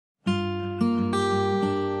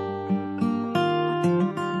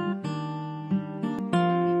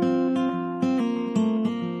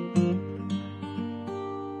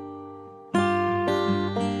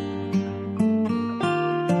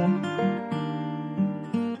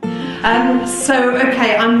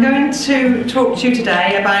Okay, I'm going to talk to you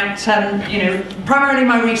today about, primarily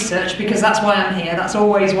my research, because that's why I'm here. That's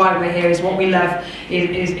always why we're here, is what we love,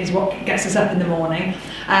 is what gets us up in the morning.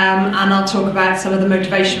 And I'll talk about some of the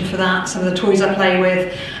motivation for that, some of the toys I play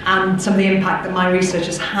with, and some of the impact that my research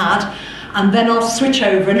has had. And then I'll switch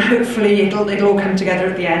over and hopefully it'll all come together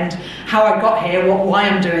at the end, how I got here, why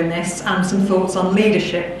I'm doing this, and some thoughts on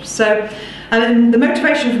leadership. So the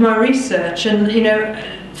motivation for my research, and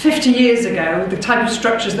 50 years ago, the type of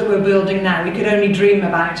structures that we're building now, we could only dream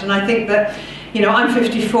about. And I think that, I'm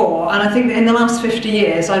 54, and I think that in the last 50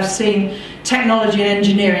 years, I've seen technology and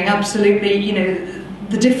engineering absolutely,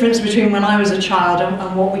 the difference between when I was a child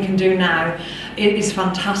and what we can do now is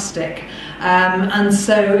fantastic. And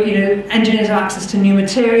so, engineers have access to new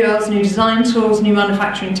materials, new design tools, new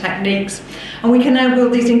manufacturing techniques, and we can now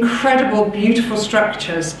build these incredible, beautiful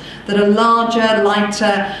structures that are larger, lighter,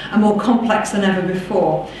 and more complex than ever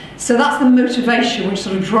before. So that's the motivation which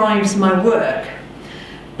sort of drives my work.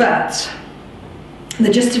 But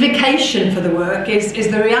the justification for the work is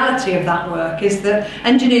the reality of that work, is that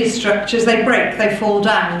engineered structures, they break, they fall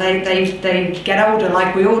down, they get older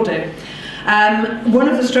like we all do. One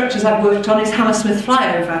of the structures I've worked on is Hammersmith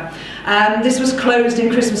Flyover. This was closed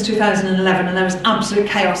in Christmas 2011, and there was absolute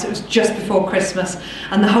chaos. It was just before Christmas,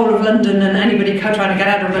 and the whole of London and anybody trying to get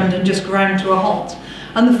out of London just ground to a halt.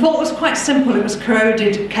 And the fault was quite simple. It was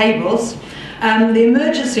corroded cables. The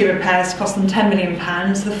emergency repairs cost them £10 million,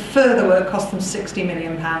 the further work cost them £60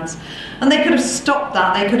 million. And they could have stopped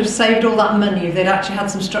that, they could have saved all that money if they'd actually had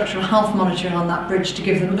some structural health monitoring on that bridge to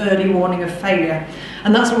give them early warning of failure.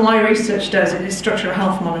 And that's what my research does, it is structural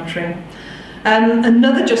health monitoring.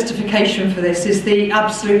 Another justification for this is the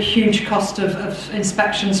absolute huge cost of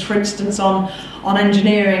inspections, for instance, on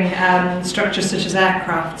engineering structures such as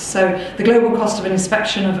aircraft. So the global cost of an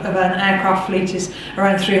inspection of an aircraft fleet is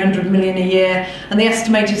around 300 million a year, and the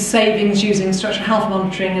estimated savings using structural health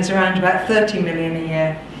monitoring is around about 30 million a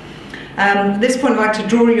year. At this point, I'd like to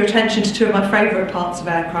draw your attention to two of my favourite parts of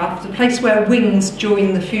aircraft, the place where wings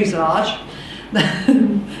join the fuselage.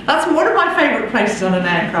 That's one of my favourite places on an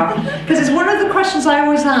aircraft, because it's one of the questions I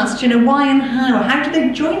always ask, why and how do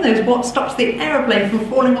they join those, what stops the aeroplane from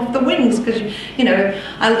falling off the wings, because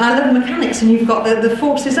I love mechanics, and you've got the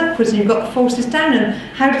forces upwards and you've got the forces down, and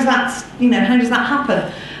how does that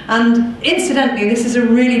happen? And incidentally, this is a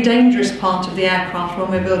really dangerous part of the aircraft when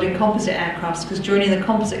we're building composite aircrafts, because joining the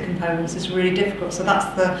composite components is really difficult. So that's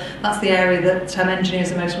the area that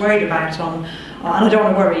engineers are most worried about on. And I don't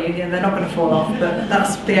want to worry you, they're not going to fall off, but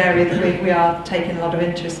that's the area that we are taking a lot of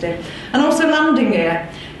interest in. And also landing gear.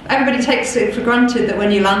 Everybody takes it for granted that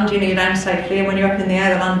when you land, you're down safely, and when you're up in the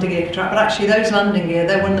air, the landing gear can track. But actually, those landing gear,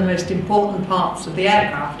 they're one of the most important parts of the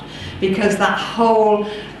aircraft, because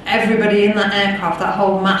everybody in that aircraft, that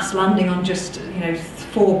whole mass landing on just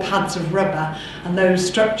 4 pads of rubber, and those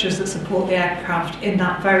structures that support the aircraft in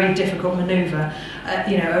that very difficult manoeuvre,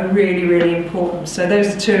 are really, really important. So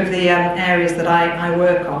those are two of the areas that I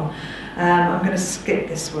work on. I'm going to skip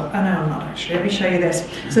this one. Oh no, I'm not actually. Let me show you this.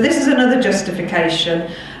 So this is another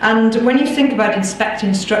justification. And when you think about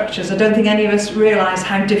inspecting structures, I don't think any of us realise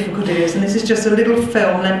how difficult it is. And this is just a little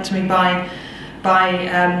film lent to me by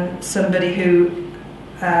somebody who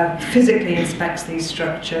physically inspects these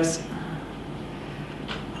structures.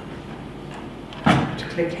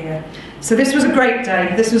 Click here. So this was a great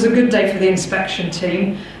day. This was a good day for the inspection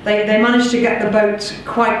team. They managed to get the boat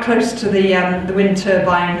quite close to the wind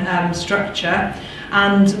turbine structure,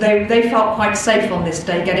 and they felt quite safe on this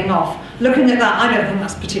day getting off. Looking at that, I don't think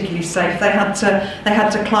that's particularly safe. They had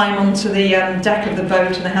to climb onto the deck of the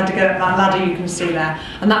boat, and they had to get up that ladder you can see there,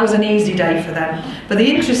 and that was an easy day for them. But the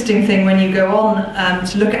interesting thing when you go on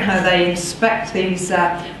to look at how they inspect these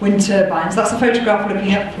wind turbines, that's a photograph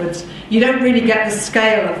looking upwards. You don't really get the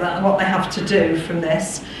scale of that, what they have to do from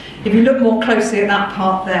this. If you look more closely at that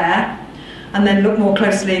part there, and then look more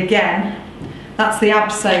closely again, that's the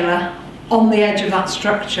abseiler on the edge of that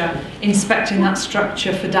structure, inspecting that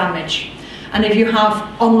structure for damage. And if you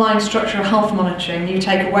have online structural health monitoring, you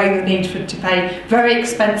take away the need to pay very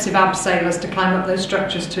expensive abseilers to climb up those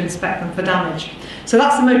structures to inspect them for damage. So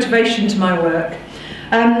that's the motivation to my work.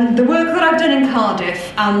 The work that I've done in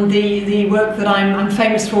Cardiff, and the work that I'm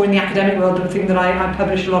famous for in the academic world, the thing that I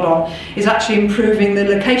publish a lot on, is actually improving the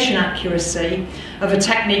location accuracy of a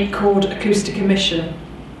technique called acoustic emission.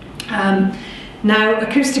 Now,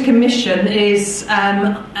 acoustic emission is,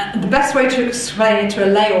 the best way to explain it to a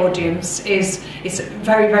lay audience is it's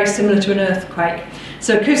very, very similar to an earthquake.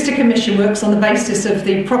 So acoustic emission works on the basis of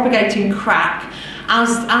the propagating crack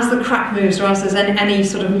as the crack moves, or as there's any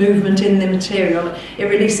sort of movement in the material, it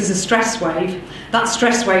releases a stress wave. That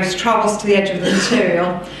stress wave travels to the edge of the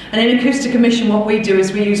material, and in acoustic emission what we do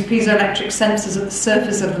is we use piezoelectric sensors at the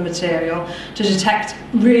surface of the material to detect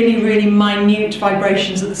really, really minute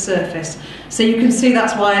vibrations at the surface. So you can see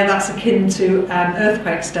that's why that's akin to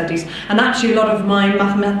earthquake studies, and actually a lot of my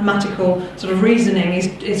mathematical sort of reasoning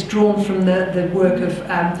is drawn from the work of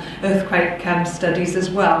earthquake studies as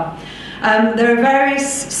well. There are various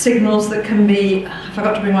signals that can be, I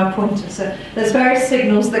forgot to bring my pointer, so there's various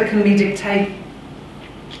signals that can be dictated.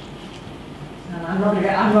 I'm not going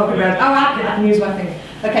to I can use my finger.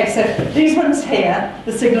 Okay, so these ones here,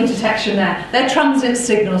 the signal detection there, they're transient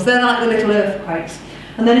signals, they're like the little earthquakes.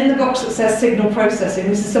 And then in the box that says signal processing,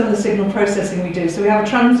 this is some of the signal processing we do. So we have a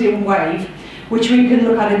transient wave, which we can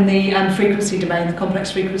look at in the frequency domain, the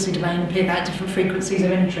complex frequency domain, and pick out different frequencies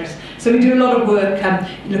of interest. So we do a lot of work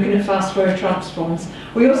looking at fast Fourier transforms.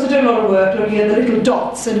 We also do a lot of work looking at the little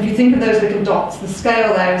dots, and if you think of those little dots, the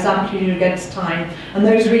scale there is amplitude against time, and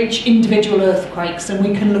those reach individual earthquakes, and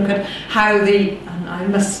we can look at how I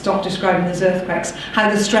must stop describing those earthquakes, how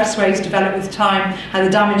the stress waves develop with time, how the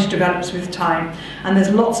damage develops with time. And there's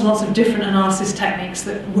lots and lots of different analysis techniques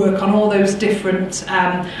that work on all those different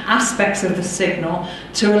aspects of the signal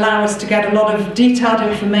to allow us to get a lot of detailed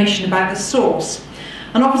information about the source.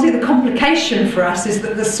 And obviously the complication for us is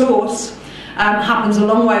that the source happens a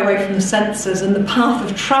long way away from the sensors, and the path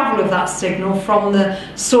of travel of that signal from the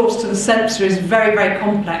source to the sensor is very, very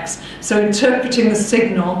complex. So interpreting the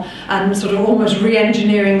signal and sort of almost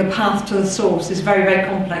re-engineering the path to the source is very, very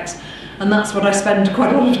complex, and that's what I spend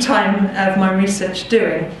quite a lot of time of my research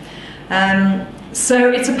doing.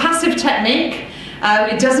 So it's a passive technique.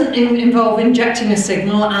 It doesn't involve injecting a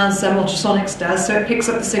signal as ultrasonics does, so it picks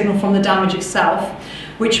up the signal from the damage itself,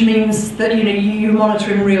 which means that you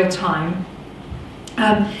monitor in real time.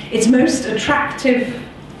 It's most attractive.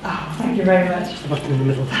 Oh, thank you very much. The button in the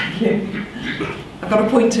middle. Thank you. I've got a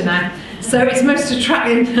pointer now. So it's most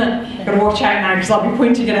attractive. I've got to watch out now because I'll be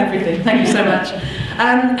pointing at everything. Thank you so much.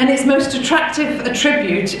 And its most attractive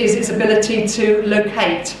attribute is its ability to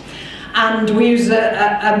locate. And we use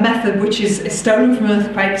a method which is stolen from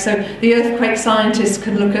earthquakes. So the earthquake scientists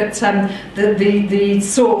can look at the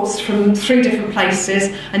source from 3 different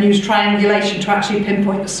places and use triangulation to actually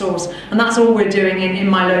pinpoint the source. And that's all we're doing in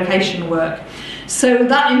my location work. So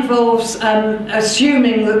that involves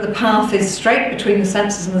assuming that the path is straight between the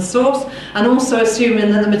sensors and the source, and also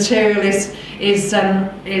assuming that the material is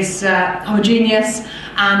homogeneous,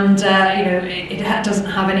 and it doesn't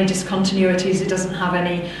have any discontinuities, it doesn't have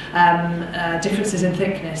any differences in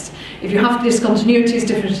thickness. If you have discontinuities,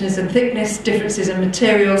 differences in thickness, differences in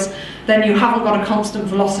materials, then you haven't got a constant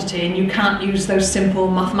velocity, and you can't use those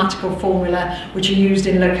simple mathematical formula which are used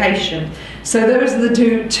in location. So those are the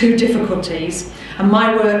two difficulties, and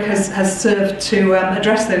my work has served to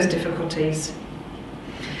address those difficulties.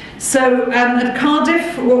 So at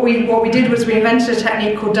Cardiff, what we did was we invented a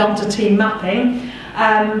technique called delta T mapping.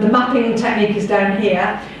 The mapping technique is down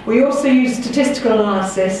here. We also use statistical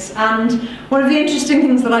analysis, and one of the interesting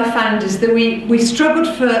things that I found is that we struggled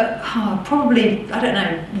for probably, I don't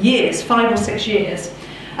know, years, 5 or 6 years.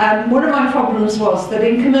 One of my problems was that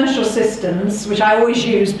in commercial systems, which I always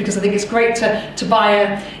use because I think it's great to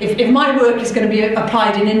buy if my work is going to be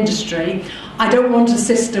applied in industry, I don't want a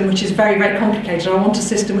system which is very, very complicated. I want a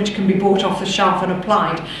system which can be bought off the shelf and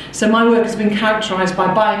applied. So my work has been characterised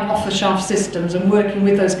by buying off the shelf systems and working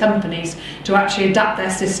with those companies to actually adapt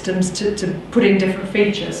their systems to put in different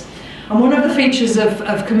features. And one of the features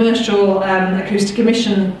of commercial acoustic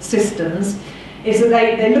emission systems is that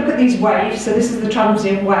they look at these waves. So this is the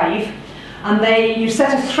transient wave, and you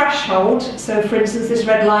set a threshold. So for instance, this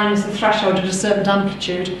red line is the threshold at a certain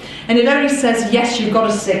amplitude, and it only says yes, you've got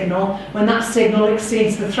a signal when that signal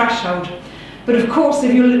exceeds the threshold. But of course,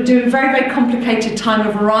 if you're doing very, very complicated time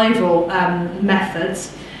of arrival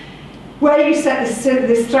methods, where you set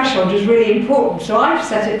this threshold is really important. So I've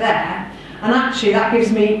set it there, and actually that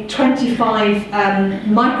gives me 25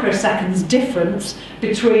 microseconds difference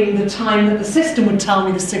between the time that the system would tell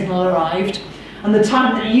me the signal arrived and the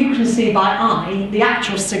time that you can see by eye the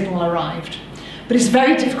actual signal arrived. But it's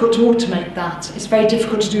very difficult to automate that. It's very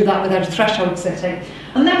difficult to do that without a threshold setting.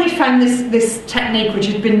 And then we found this technique which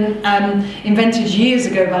had been invented years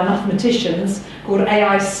ago by mathematicians called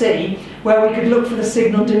AIC, where we could look for the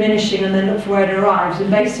signal diminishing and then look for where it arrives, and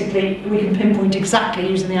basically we can pinpoint exactly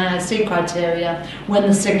using the AIC criteria when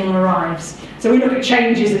the signal arrives. So we look at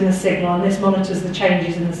changes in the signal, and this monitors the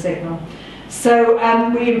changes in the signal. So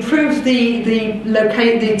we improved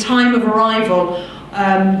the time of arrival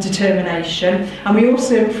determination, and we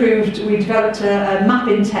developed a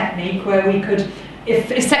mapping technique where we could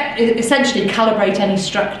essentially calibrate any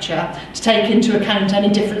structure to take into account any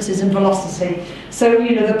differences in velocity. So,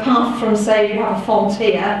 you know, the path from, say, you have a fault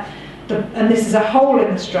here, and this is a hole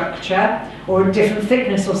in the structure, or a different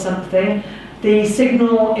thickness or something, the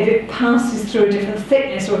signal, if it passes through a different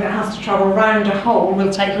thickness or if it has to travel around a hole,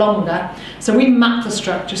 will take longer. So we map the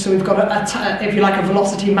structure, so we've got, if you like, a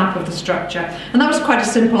velocity map of the structure. And that was quite a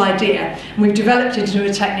simple idea. And we've developed it into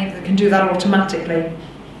a technique that can do that automatically.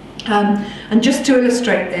 And just to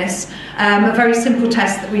illustrate this, a very simple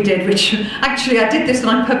test that we did, which actually I did this and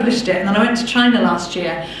I published it, and then I went to China last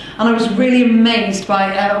year, and I was really amazed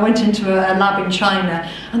by, I went into a lab in China,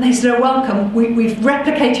 and they said, oh, welcome, we've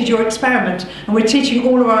replicated your experiment, and we're teaching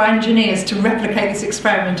all of our engineers to replicate this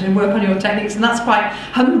experiment and work on your techniques. And that's quite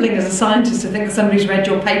humbling as a scientist to think that somebody's read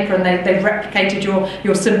your paper and they've replicated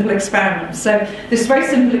your simple experiment. So this very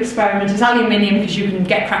simple experiment is aluminium, because you can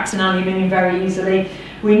get cracks in aluminium very easily.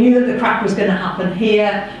 We knew that the crack was going to happen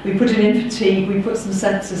here. We put it in fatigue. We put some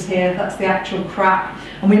sensors here. That's the actual crack.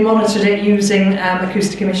 And we monitored it using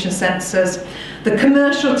acoustic emission sensors. The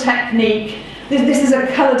commercial technique, this is a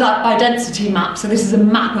coloured by density map. So this is a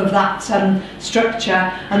map of that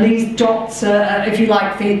structure. And these dots are, if you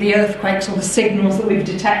like, the earthquakes or the signals that we've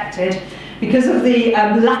detected. Because of the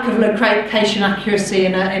lack of location accuracy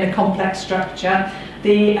in a complex structure,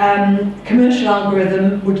 the commercial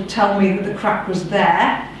algorithm would tell me that the crack was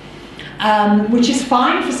there, which is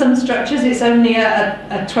fine for some structures. It's only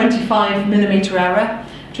a 25mm error,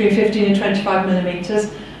 between 15 and 25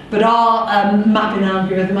 millimetres, but our mapping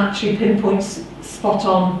algorithm actually pinpoints spot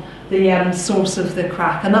on the source of the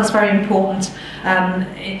crack, and that's very important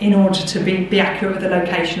in order to be accurate with the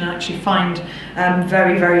location and actually find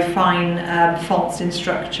very, very fine faults in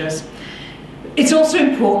structures. It's also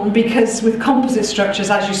important because with composite structures,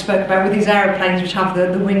 as you spoke about, with these aeroplanes which have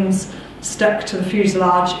the wings stuck to the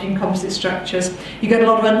fuselage in composite structures, you get a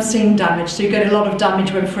lot of unseen damage. So you get a lot of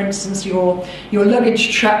damage when, for instance, your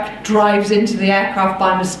luggage truck drives into the aircraft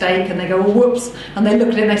by mistake, and they go, oh, whoops, and they look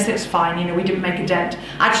at it and they say, it's fine, you know, we didn't make a dent.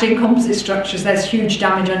 Actually, in composite structures, there's huge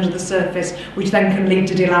damage under the surface, which then can lead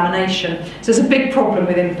to delamination. So it's a big problem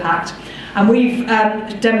with impact. And we've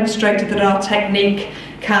demonstrated that our technique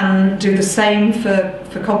can do the same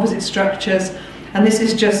for composite structures. And this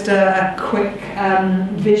is just a quick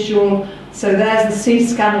visual. So there's the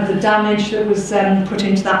C-scan of the damage that was put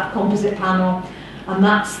into that composite panel. And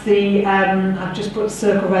that's the, I've just put a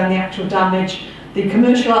circle around the actual damage. The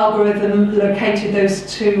commercial algorithm located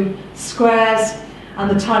those two squares, and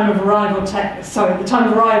the time of arrival,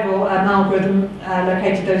 algorithm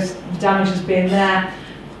located those damage as being there.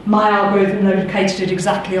 My algorithm located it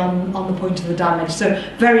exactly on the point of the damage. So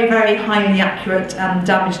very, very highly accurate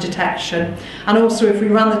damage detection. And also if we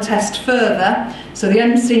ran the test further, so the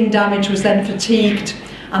unseen damage was then fatigued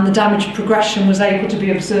and the damage progression was able to be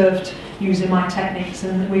observed using my techniques,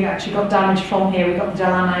 and we actually got damage from here. We got the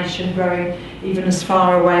delamination growing even as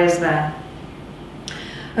far away as there.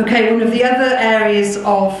 Okay, one of the other areas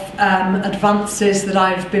of advances that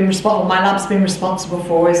my lab's been responsible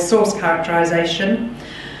for is source characterization.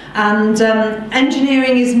 And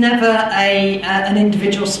engineering is never an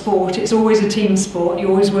individual sport, it's always a team sport. You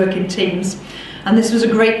always work in teams. And this was a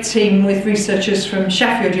great team with researchers from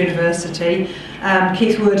Sheffield University,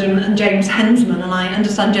 Keith Wood and James Hensman, and I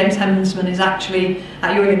understand James Hensman is actually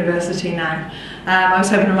at your university now. I was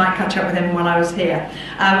hoping I might catch up with him when I was here.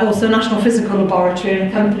 Also National Physical Laboratory, and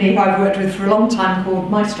a company I've worked with for a long time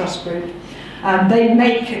called Maestros Group. They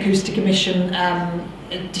make acoustic emission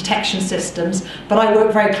detection systems, but I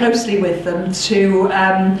work very closely with them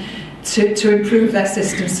to improve their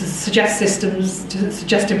systems, to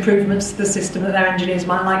suggest improvements to the system that their engineers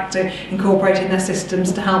might like to incorporate in their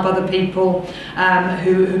systems to help other people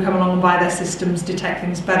who come along and buy their systems detect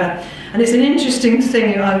things better. And it's an interesting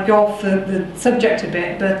thing. I'll go off the subject a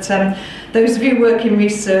bit, but those of you who work in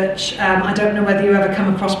research, I don't know whether you ever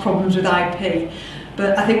come across problems with IP.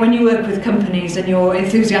 But I think when you work with companies and you're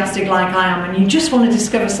enthusiastic like I am and you just want to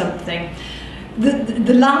discover something,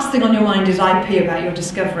 the last thing on your mind is IP about your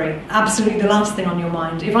discovery. Absolutely the last thing on your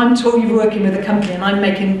mind. If I'm working with a company and I'm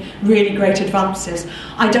making really great advances,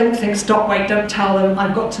 I don't think, stop, wait, don't tell them,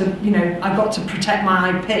 I've got to protect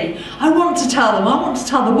my IP. I want to tell them, I want to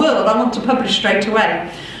tell the world, I want to publish straight away.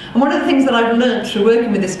 And one of the things that I've learned through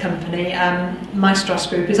working with this company, Maestros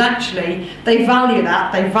Group, is actually they value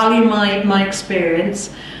that, they value my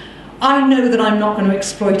experience. I know that I'm not going to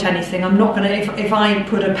exploit anything. I'm not going to, if I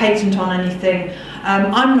put a patent on anything,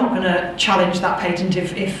 I'm not going to challenge that patent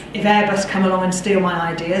if Airbus come along and steal my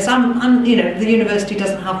ideas. You know, the university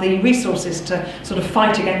doesn't have the resources to sort of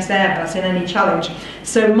fight against Airbus in any challenge.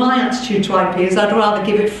 So my attitude to IP is I'd rather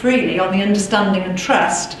give it freely on the understanding and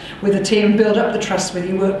trust with the team, build up the trust with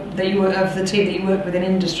of the team that you work with in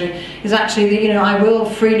industry. Is actually that, you know, I will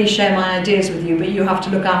freely share my ideas with you, but you have to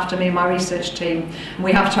look after me and my research team, and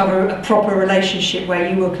we have to have a proper relationship where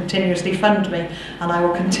you will continuously fund me and I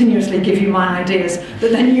will continuously give you my ideas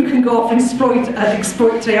that then you can go off and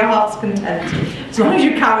exploit to your heart's content, as long as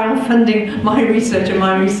you carry on funding my research and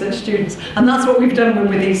my research students. And that's what we've done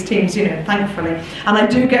with these teams, you know, thankfully. And I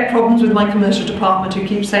do get problems with my commercial department who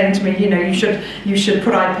keep saying to me, you know, you should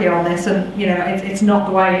put IP on this, and you know, it's not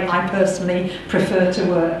the way I personally prefer to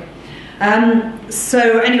work.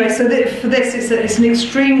 So anyway, for this, it's an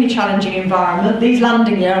extremely challenging environment. These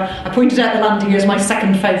landing gear, I pointed out the landing gear is my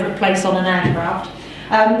second favourite place on an aircraft.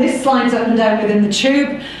 This slides up and down within the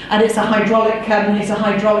tube, and it's a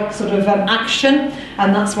hydraulic sort of action,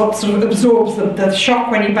 and that's what sort of absorbs the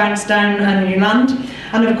shock when you bounce down and you land.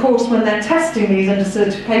 And of course, when they're testing these under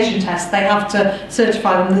certification tests, they have to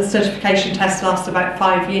certify them. The certification test lasts about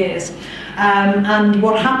 5 years. And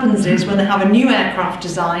what happens is, when they have a new aircraft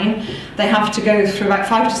design, they have to go through about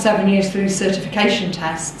 5 to 7 years through certification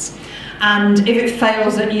tests. And if it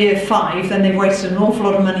fails at year 5, then they've wasted an awful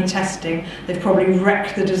lot of money testing. They've probably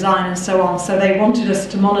wrecked the design and so on. So they wanted us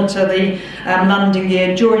to monitor the landing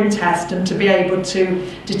gear during test and to be able to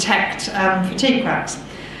detect fatigue cracks.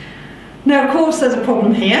 Now, of course, there's a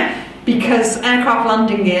problem here, because aircraft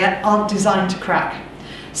landing gear aren't designed to crack.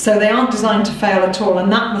 So they aren't designed to fail at all,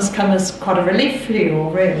 and that must come as quite a relief for you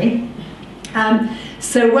all, really.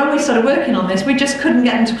 So when we started working on this, we just couldn't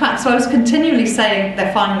get them to crack. So I was continually saying,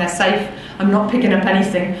 they're fine, they're safe, I'm not picking up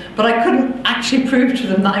anything. But I couldn't actually prove to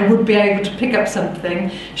them that I would be able to pick up something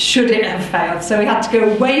should it have failed. So we had to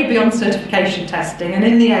go way beyond certification testing. And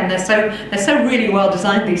in the end, they're so really well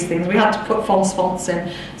designed, these things. We had to put false faults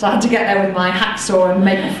in. So I had to get there with my hacksaw and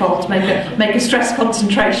make a fault, make a stress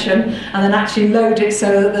concentration, and then actually load it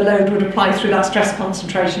so that the load would apply through that stress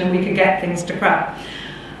concentration and we could get things to crack.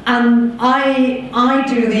 And I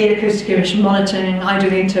do the acoustic emission monitoring, I do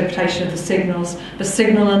the interpretation of the signals. The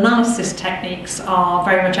signal analysis techniques are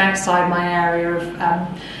very much outside my area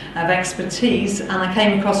of expertise, and I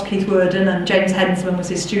came across Keith Worden, and James Hensman was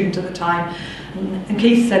his student at the time, and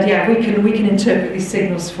Keith said, yeah, we can interpret these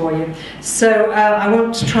signals for you. So I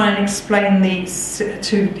won't try and explain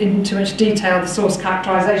in too much detail the source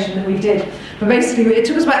characterisation that we did, but basically it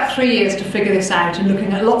took us about 3 years to figure this out, and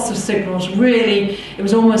looking at lots of signals. Really, it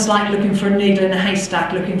was almost like looking for a needle in a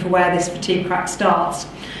haystack, looking for where this fatigue crack starts.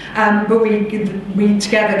 But we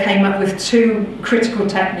together came up with 2 critical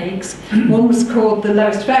techniques. One was called the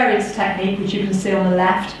lowest variance technique, which you can see on the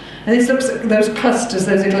left. And this looks at those clusters,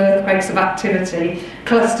 those little earthquakes of activity,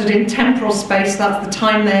 clustered in temporal space, that's the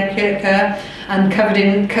time they occur, and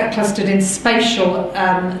clustered in spatial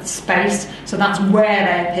space, so that's where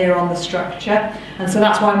they appear on the structure. And so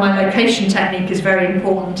that's why my location technique is very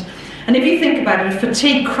important. And if you think about it, a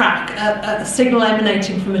fatigue crack, a signal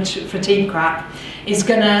emanating from a fatigue crack, is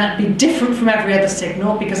going to be different from every other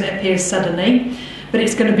signal because it appears suddenly, but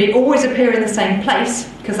it's going to always appear in the same place,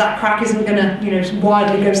 because that crack isn't going to, you know,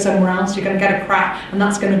 widely go somewhere else. You're going to get a crack, and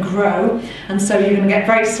that's going to grow, and so you're going to get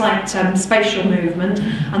very slight spatial movement.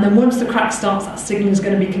 And then once the crack starts, that signal is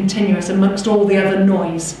going to be continuous amongst all the other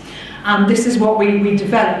noise. And this is what we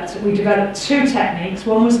developed. We developed 2 techniques.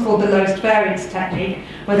 One was called the lowest variance technique,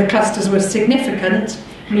 where the clusters were significant,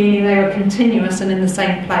 meaning they were continuous and in the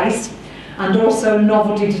same place, and also a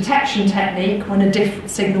novelty detection technique, when a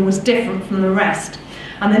signal was different from the rest.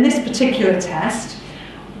 And in this particular test,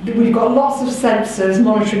 we've got lots of sensors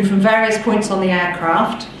monitoring from various points on the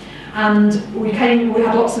aircraft, and we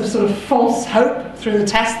had lots of sort of false hope through the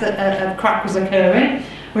test that a crack was occurring.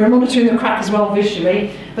 We were monitoring the crack as well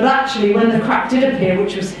visually, but actually when the crack did appear,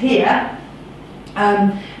 which was here,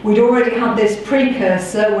 we'd already had this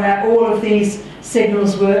precursor where all of these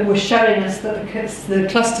signals were showing us that the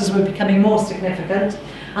clusters were becoming more significant,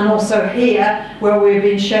 and also here where we were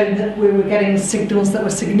being shown that we were getting signals that were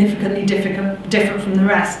significantly different from the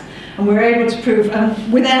rest. And we were able to prove,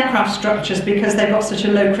 with aircraft structures, because they've got such a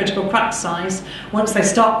low critical crack size, once they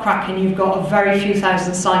start cracking, you've got a very few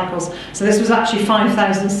thousand cycles. So this was actually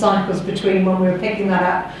 5,000 cycles between when we were picking that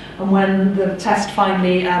up and when the test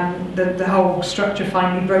finally, the whole structure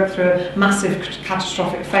finally broke through a massive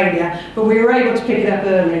catastrophic failure. But we were able to pick it up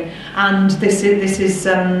early, and this is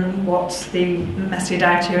what the Messier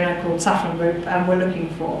Doughty and called Saffron Group we're looking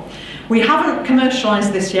for. We haven't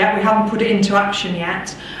commercialised this yet, we haven't put it into action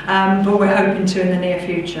yet, but we're hoping to in the near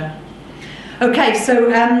future. Okay, so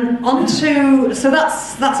that's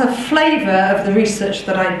a flavour of the research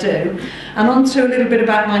that I do, and on to a little bit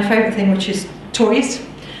about my favourite thing, which is toys.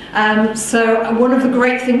 So one of the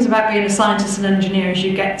great things about being a scientist and engineer is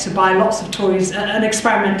you get to buy lots of toys, an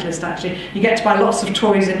experimentalist actually, you get to buy lots of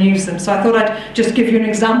toys and use them. So I thought I'd just give you an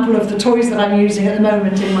example of the toys that I'm using at the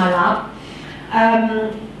moment in my lab.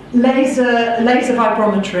 Laser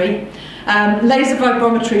vibrometry. Laser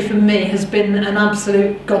vibrometry for me has been an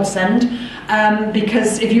absolute godsend,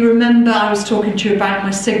 because if you remember, I was talking to you about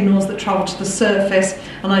my signals that travel to the surface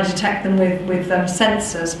and I detect them with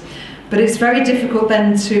sensors. But it's very difficult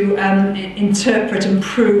then to interpret and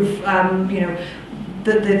prove,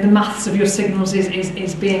 that the maths of your signals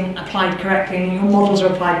is being applied correctly and your models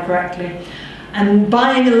are applied correctly. And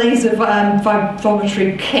buying a laser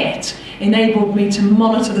vibrometry kit enabled me to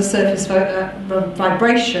monitor the surface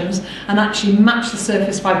vibrations and actually match the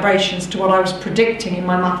surface vibrations to what I was predicting in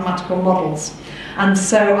my mathematical models. And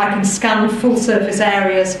so I can scan full surface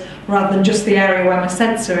areas rather than just the area where my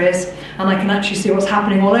sensor is, and I can actually see what's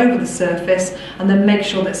happening all over the surface and then make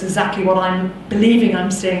sure that's exactly what I'm believing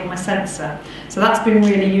I'm seeing at my sensor. So that's been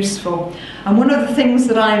really useful. And one of the things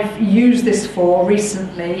that I've used this for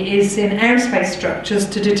recently is in aerospace structures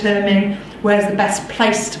to determine where's the best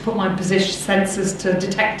place to put my position sensors to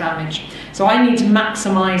detect damage. So I need to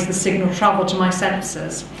maximise the signal travel to my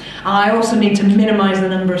sensors. And I also need to minimise the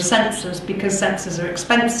number of sensors because sensors are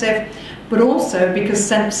expensive, but also because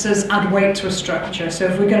sensors add weight to a structure. So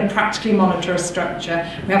if we're going to practically monitor a structure,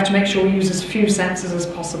 we have to make sure we use as few sensors as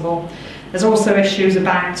possible. There's also issues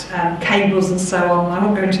about cables and so on. I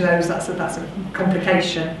won't go into those, that's a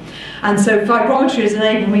complication. And so vibrometry has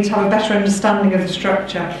enabled me to have a better understanding of the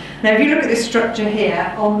structure. Now if you look at this structure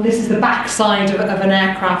here, this is the back side of an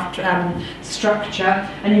aircraft structure,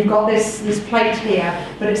 and you've got this plate here,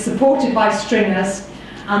 but it's supported by stringers,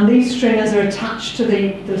 and these stringers are attached to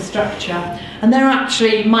the structure, and they're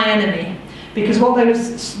actually my enemy, because what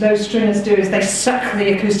those stringers do is they suck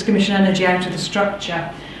the acoustic emission energy out of the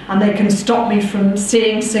structure, and they can stop me from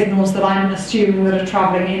seeing signals that I'm assuming that are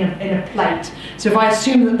travelling in a plate. So if I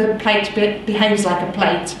assume that the plate behaves like a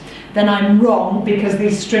plate, then I'm wrong because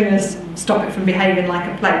these stringers stop it from behaving like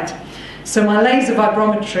a plate. So my laser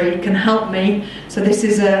vibrometry can help me. So this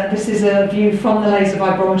is a view from the laser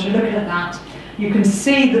vibrometry. Looking at that, you can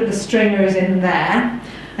see that the stringer is in there.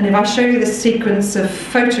 And if I show you the sequence of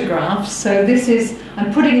photographs, so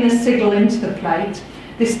I'm putting in a signal into the plate.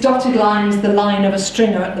 This dotted line is the line of a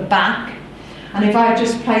stringer at the back, and if I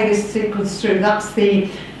just play this sequence through,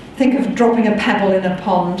 think of dropping a pebble in a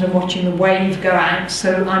pond and watching the wave go out.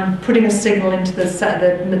 So I'm putting a signal into the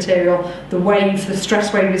material, the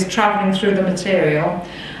stress wave is travelling through the material,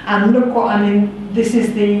 and look what this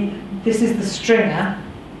is the stringer,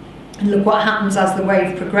 and look what happens as the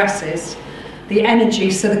wave progresses. The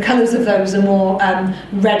energy, so the colours of those are more,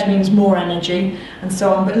 red means more energy and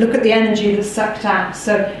so on, but look at the energy that's sucked out.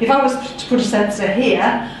 So if I was to put a sensor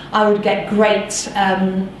here, I would get great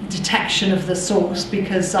detection of the source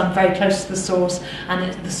because I'm very close to the source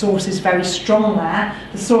and the source is very strong there.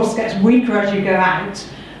 The source gets weaker as you go out,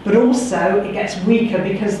 but also it gets weaker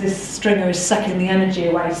because this stringer is sucking the energy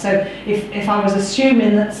away. So if I was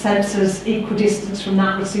assuming that sensors equidistant from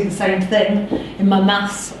that would see the same thing, in my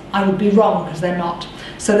maths I would be wrong because they're not.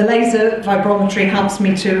 So the laser vibrometry helps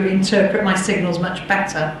me to interpret my signals much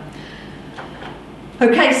better.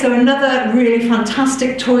 Okay, so another really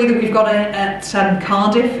fantastic toy that we've got at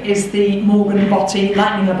Cardiff is the Morgan Botti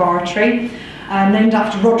Lightning Laboratory. Named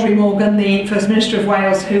after Rhodri Morgan, the First Minister of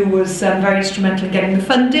Wales, who was very instrumental in getting the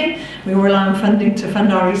funding. We were allowing funding to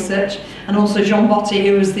fund our research. And also Jean Botti,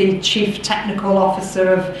 who was the Chief Technical Officer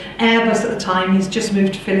of Airbus at the time. He's just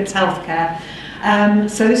moved to Philips Healthcare.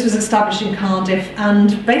 So this was established in Cardiff,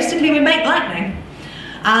 and basically we make lightning.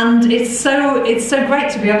 And it's so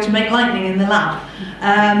great to be able to make lightning in the lab.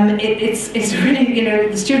 It's really,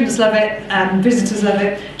 the students love it, visitors love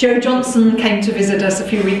it. Joe Johnson came to visit us a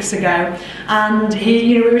few weeks ago, and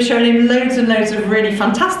we were showing him loads and loads of really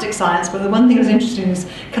fantastic science, but the one thing that was interesting is,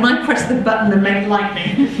 can I press the button and make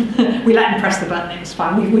lightning? We let him press the button, it was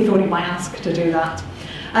fine. We thought he might ask to do that.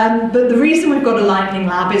 But the reason we've got a lightning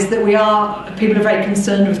lab is that people are very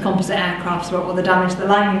concerned with composite aircraft about what the damage that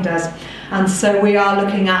lightning does. And so we are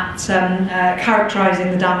looking at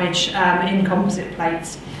characterising the damage in composite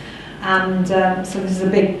plates. And so this is a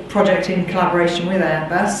big project in collaboration with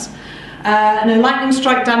Airbus. And a lightning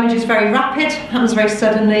strike damage is very rapid, happens very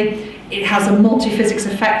suddenly. It has a multi-physics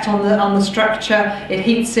effect on the structure. It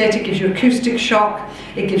heats it gives you acoustic shock,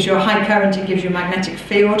 it gives you a high current, it gives you a magnetic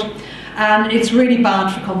field. And it's really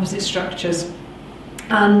bad for composite structures.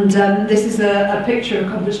 And this is a picture of a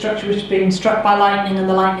concrete structure which has been struck by lightning and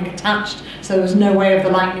the lightning attached, so there was no way of the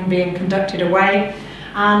lightning being conducted away.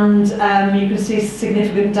 And you can see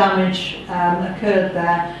significant damage occurred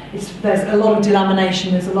there. There's a lot of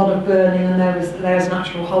delamination, there's a lot of burning, and there's an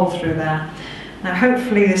actual hole through there. Now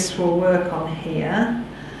hopefully this will work on here.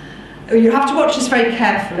 You have to watch this very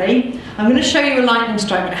carefully. I'm going to show you a lightning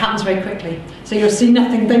strike, but it happens very quickly. So you'll see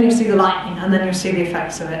nothing, then you'll see the lightning, and then you'll see the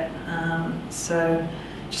effects of it. So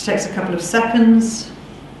it just takes a couple of seconds.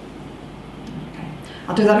 Okay.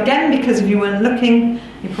 I'll do that again because if you weren't looking,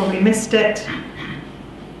 you probably missed it.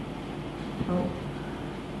 Oh.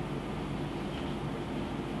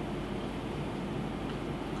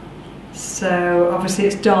 So obviously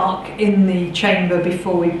it's dark in the chamber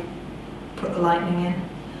before we put the lightning in.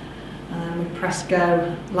 And then we press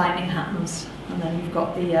go, lightning happens, and then you've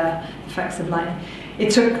got the effects of lightning. It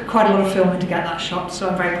took quite a lot of filming to get that shot, so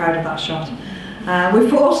I'm very proud of that shot. We've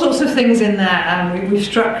put all sorts of things in there, and we've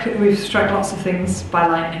struck lots of things by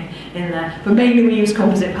lightning in there, but mainly we use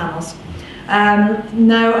composite panels.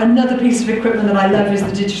 Now another piece of equipment that I love is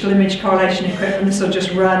the digital image correlation equipment. This will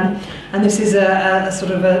just run, and this is a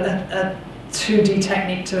sort of a 2D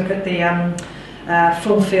technique to look at the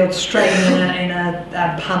full field strain in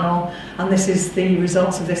a panel, and this is the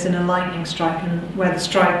results of this in a lightning strike, and where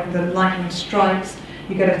the lightning strikes,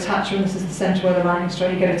 you get attachment. This is the centre where the lightning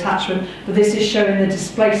strikes, you get attachment, but this is showing the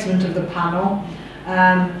displacement of the panel,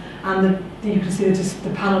 and you can see the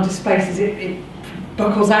panel displaces, it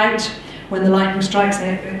buckles out when the lightning strikes,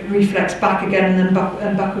 and it reflects back again and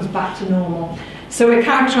then buckles back to normal. So we're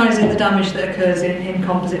characterising the damage that occurs in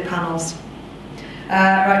composite panels.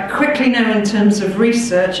 Right, quickly now in terms of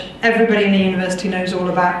research, everybody in the university knows all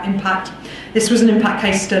about impact. This was an impact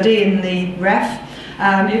case study in the ref.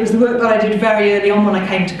 It was the work that I did very early on when I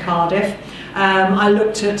came to Cardiff. I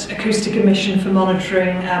looked at acoustic emission for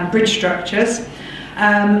monitoring bridge structures,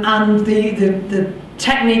 and the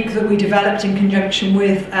technique that we developed in conjunction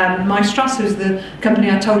with Maestras, who's the company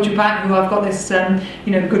I told you about, who I've got this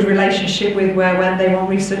good relationship with, where when they want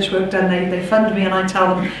research work done, they fund me and I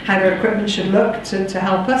tell them how their equipment should look to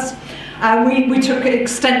help us. We took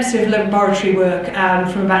extensive laboratory work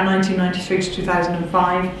from about 1993 to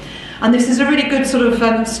 2005, and this is a really good sort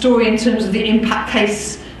of story in terms of the impact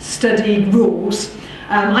case study rules.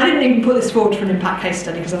 I didn't even put this forward for an impact case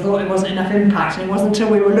study because I thought it wasn't enough impact, and it wasn't until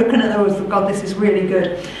we were looking at those that, God, this is really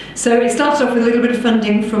good. So it started off with a little bit of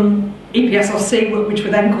funding from EPSRC, which were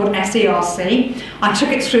then called SERC. I took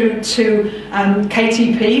it through to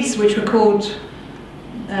KTPs, which were called,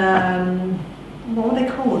 what were they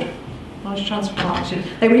called? Knowledge Transfer Partnership.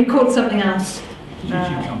 They were called something else.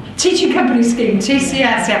 Teaching Company Scheme, TCS,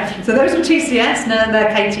 yeah. So those were TCS, now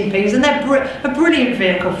they're KTPs, and they're a brilliant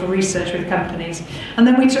vehicle for research with companies. And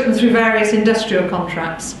then we took them through various industrial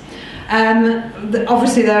contracts.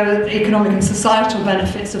 Obviously there are economic and societal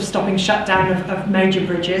benefits of stopping shutdown of major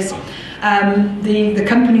bridges. The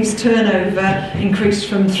company's turnover increased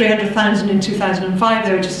from 300,000 in 2005,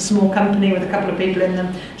 they were just a small company with a couple of people in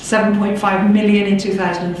them, to 7.5 million in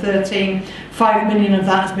 2013. 5 million of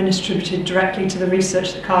that has been distributed directly to the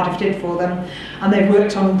research that Cardiff did for them, and they've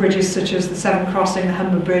worked on bridges such as the Severn Crossing, the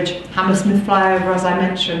Humber Bridge, Hammersmith Flyover, as I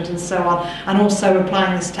mentioned, and so on, and also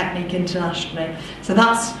applying this technique internationally. So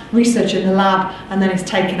that's research in the lab, and then it's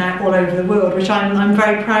taken out all over the world, which I'm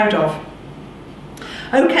very proud of.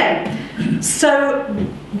 Okay, so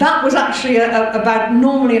that was actually about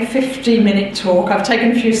normally a 50-minute talk. I've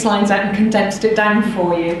taken a few slides out and condensed it down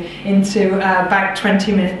for you into about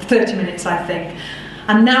 30 minutes, I think.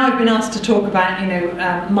 And now I've been asked to talk about,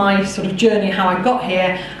 my sort of journey, how I got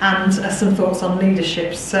here, and some thoughts on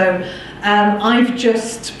leadership. So I've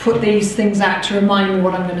just put these things out to remind me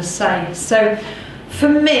what I'm going to say. So for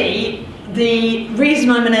me, the reason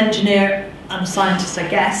I'm an engineer and scientist, I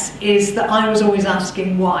guess, is that I was always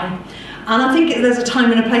asking why. And I think there's a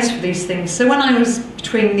time and a place for these things. So when I was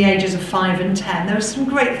between the ages of 5 and 10, there were some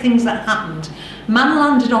great things that happened. Man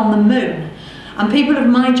landed on the moon. And people of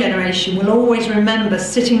my generation will always remember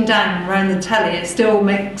sitting down around the telly. It still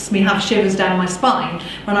makes me have shivers down my spine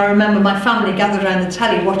when I remember my family gathered around the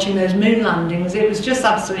telly watching those moon landings. It was just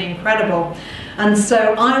absolutely incredible. And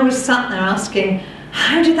so I was sat there asking,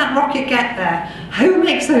 how did that rocket get there? Who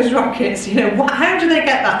makes those rockets? How do they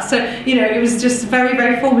get that? So, it was just very,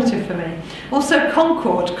 very formative for me. Also,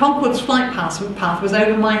 Concorde's flight path was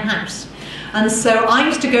over my house. And so I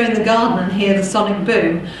used to go in the garden and hear the sonic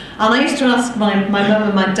boom. And I used to ask my mum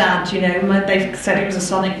and my dad, they said it was a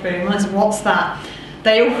sonic boom. And I said, what's that?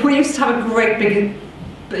 We used to have a great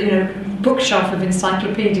big, bookshelf of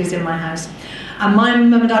encyclopedias in my house. And my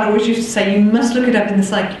mum and dad always used to say, you must look it up in the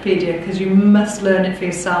encyclopedia because you must learn it for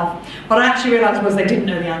yourself. What I actually realised was they didn't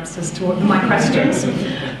know the answers to all of my questions.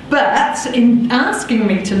 But in asking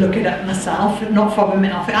me to look it up myself, not fobbing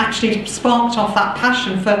it off, it actually sparked off that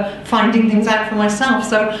passion for finding things out for myself.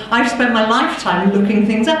 So I've spent my lifetime looking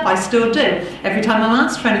things up. I still do. Every time I'm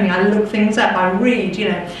asked for anything, I look things up, I read, you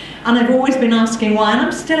know. And I've always been asking why, and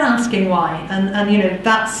I'm still asking why. And you know,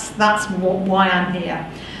 that's why I'm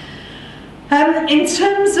here. In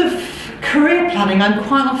terms of career planning, I'm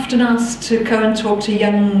quite often asked to go and talk to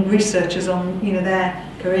young researchers on, you know, their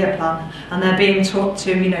career plan, and they're being taught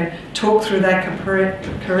to, you know, talk through their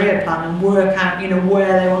career plan and work out, you know,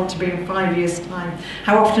 where they want to be in 5 years' time.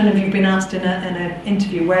 How often have you been asked in an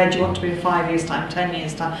interview, where do you want to be in 5 years' time, 10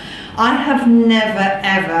 years' time? I have never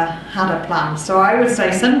ever had a plan. So I would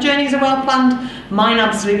say some journeys are well planned, mine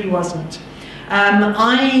absolutely wasn't.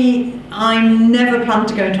 I never planned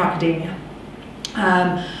to go into academia.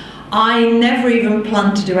 I never even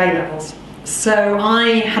planned to do A-levels. So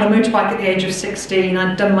I had a motorbike at the age of 16,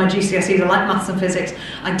 I'd done my GCSEs, I liked maths and physics.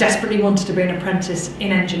 I desperately wanted to be an apprentice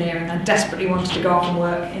in engineering. I desperately wanted to go off and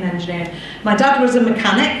work in engineering. My dad was a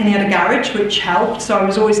mechanic and he had a garage, which helped, so I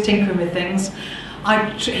was always tinkering with things.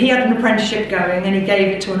 He had an apprenticeship going and he gave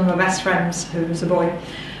it to one of my best friends, who was a boy,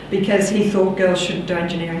 because he thought girls shouldn't do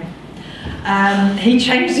engineering. He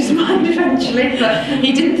changed his mind eventually, but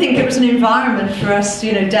he didn't think it was an environment for us,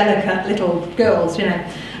 you know, delicate little girls, you know.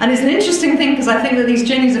 And it's an interesting thing because I think that these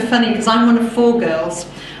journeys are funny because I'm one of 4 girls,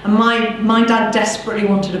 and my dad desperately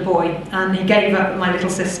wanted a boy, and he gave up my little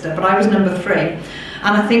sister, but I was number 3.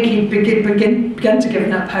 And I think he began to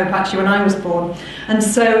give up hope actually when I was born. And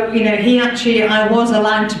so, you know, I was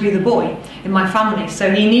allowed to be the boy in my family. So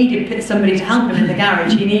he needed somebody to help him in the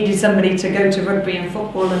garage. He needed somebody to go to rugby and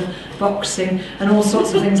football and boxing and all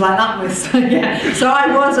sorts of things like that with. So, yeah. So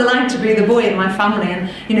I was allowed to be the boy in my family. And,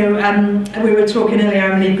 you know, we were talking earlier,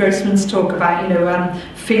 Emily Grossman's talk about, you know,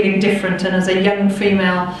 feeling different. And as a young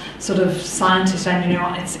female sort of scientist engineer,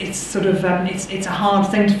 it's sort of, it's a hard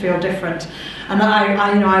thing to feel different. And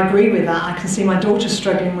I agree with that. I can see my daughter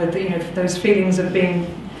struggling with, you know, those feelings of being,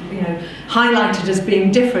 you know, highlighted as being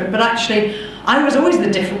different. But actually, I was always the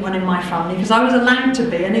different one in my family because I was allowed to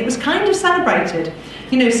be, and it was kind of celebrated.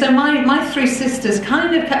 You know, so my 3 sisters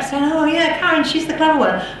kind of kept saying, oh yeah, Karen, she's the clever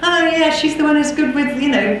one. Oh yeah, she's the one who's good with, you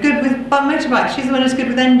know, good with motorbikes. She's the one who's good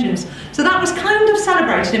with engines. So that was kind of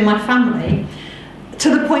celebrated in my family, to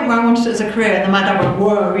the point where I wanted it as a career, and then my dad went,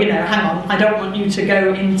 whoa, you know, hang on, I don't want you to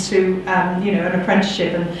go into, you know, an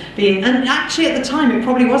apprenticeship and being, and actually at the time it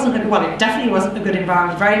probably wasn't, it definitely wasn't a good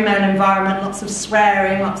environment, very male environment, lots of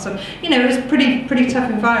swearing, lots of, you know, it was a pretty tough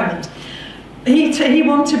environment. He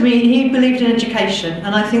wanted me, he believed in education,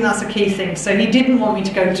 and I think that's a key thing. So he didn't want me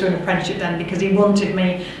to go to an apprenticeship then because he wanted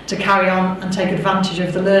me to carry on and take advantage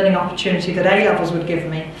of the learning opportunity that A-levels would give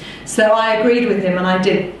me. So I agreed with him and I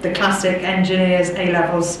did the classic engineers,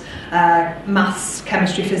 A-levels, maths,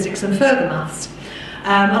 chemistry, physics and further maths.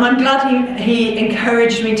 And I'm glad he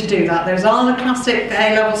encouraged me to do that. Those are the classic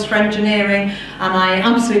A-levels for engineering, and I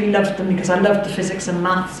absolutely loved them because I loved the physics and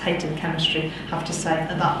maths, hated chemistry, I have to say,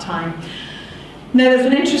 at that time. Now, there's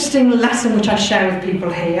an interesting lesson which I share with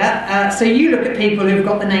people here. So you look at people who've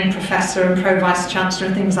got the name Professor and Pro Vice-Chancellor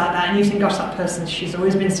and things like that, and you think, gosh, that person, she's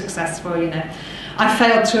always been successful, you know. I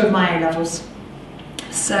failed 2 of my A-levels.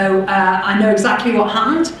 So I know exactly what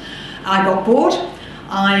happened. I got bored.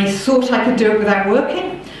 I thought I could do it without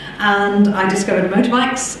working, and I discovered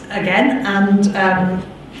motorbikes again, and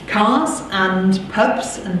cars and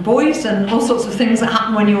pubs and boys and all sorts of things that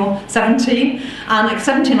happen when you're 17. And at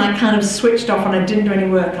 17 I kind of switched off and I didn't do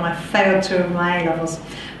any work and I failed 2 of my A-levels.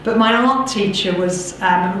 But my art teacher was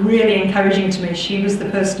really encouraging to me. She was the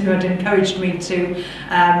person who had encouraged me to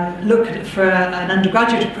look for an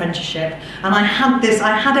undergraduate apprenticeship. And I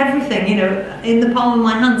had everything, you know, in the palm of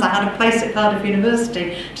my hands. I had a place at Cardiff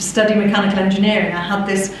University to study mechanical engineering. I had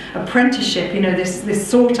this apprenticeship, you know, this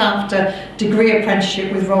sought after degree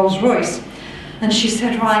apprenticeship with Rolls-Royce. And she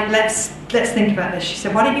said, right, let's think about this. She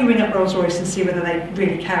said, why don't you ring up Rolls-Royce and see whether they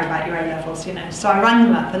really care about your A-levels, you know. So I rang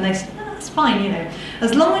them up and they said, that's fine, you know.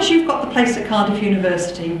 As long as you've got the place at Cardiff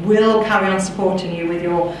University, we'll carry on supporting you with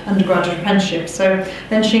your undergraduate apprenticeship. So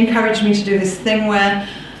then she encouraged me to do this thing where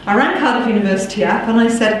I rang Cardiff University up and I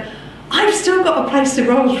said, I've still got a place at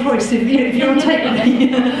Rolls-Royce if you want to take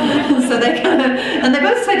me. So and they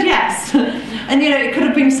both said yes. And you know, it could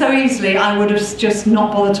have been so easily, I would have just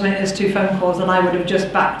not bothered to make those 2 phone calls and I would have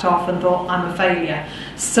just backed off and thought I'm a failure.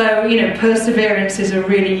 So, you know, perseverance is a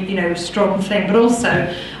really, you know, strong thing. But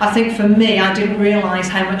also, I think for me, I didn't realise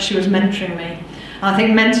how much she was mentoring me. I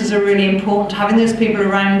think mentors are really important, having those people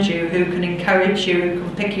around you who can encourage you, who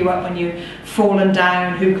can pick you up when you've fallen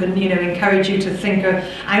down, who can, you know, encourage you to think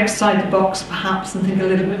outside the box perhaps, and think a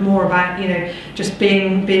little bit more about, you know, just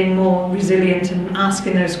being more resilient and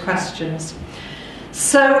asking those questions.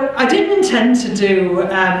 So I didn't intend to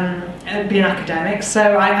be an academic,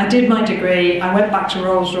 so I did my degree. I went back to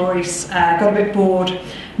Rolls-Royce, got a bit bored,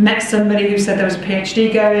 met somebody who said there was a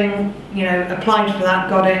PhD going, you know, applied for that,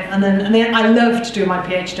 got it, and then I loved doing my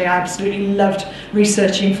PhD. I absolutely loved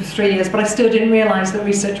researching for 3 years, but I still didn't realise that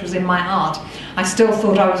research was in my heart. I still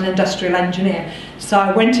thought I was an industrial engineer. So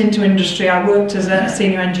I went into industry, I worked as a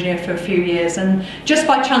senior engineer for a few years, and just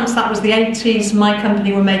by chance, that was the 80s, my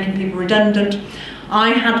company were making people redundant.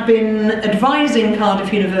 I had been advising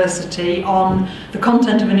Cardiff University on the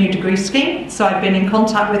content of a new degree scheme, so I'd been in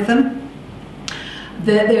contact with them.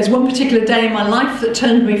 There was one particular day in my life that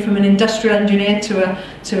turned me from an industrial engineer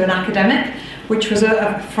to an academic, which was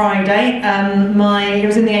a Friday. It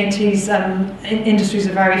was in the 80s, industry is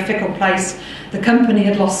a very fickle place. The company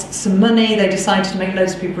had lost some money, they decided to make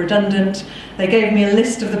loads of people redundant. They gave me a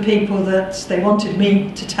list of the people that they wanted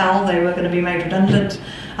me to tell they were going to be made redundant.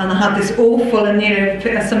 And I had this awful, and you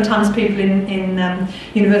know, sometimes people in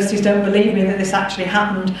universities don't believe me that this actually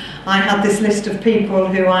happened. I had this list of people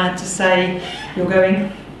who I had to say, you're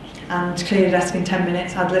going, and clear your desk in 10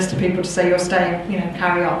 minutes. I had a list of people to say, you're staying, you know,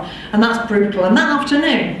 carry on. And that's brutal. And that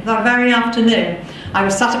very afternoon, I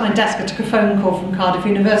was sat at my desk, I took a phone call from Cardiff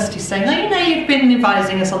University saying, oh, you know, you've been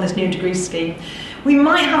advising us on this new degree scheme. We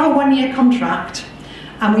might have a 1-year contract,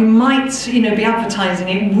 and we might, you know, be advertising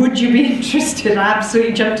it. Would you be interested? I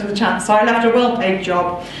absolutely jumped at the chance. So I left a well-paid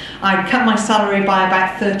job. I cut my salary by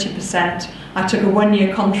about 30%. I took a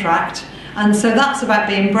 1-year contract. And so that's about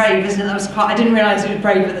being brave, isn't it? I didn't realise it was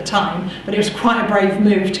brave at the time, but it was quite a brave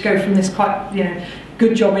move to go from this quite, you know,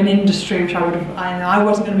 good job in industry, which I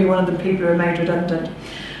wasn't going to be one of the people who were made redundant.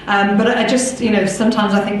 But I just, you know,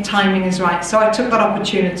 sometimes I think timing is right. So I took that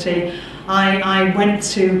opportunity. I went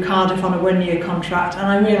to Cardiff on a 1-year contract, and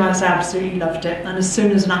I realised I absolutely loved it. And as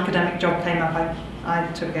soon as an academic job came up, I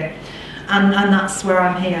took it. And that's where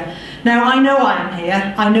I'm here. Now, I know I am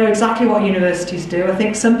here. I know exactly what universities do. I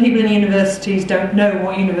think some people in universities don't know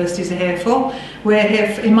what universities are here for. We're here,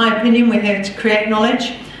 in my opinion, we're here to create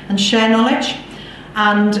knowledge and share knowledge.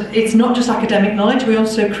 And it's not just academic knowledge, we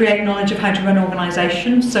also create knowledge of how to run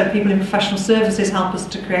organisations. So people in professional services help us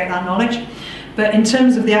to create that knowledge. But in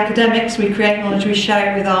terms of the academics, we create knowledge, we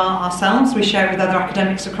share it with ourselves, we share it with other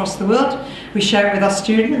academics across the world, we share it with our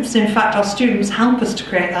students. In fact, our students help us to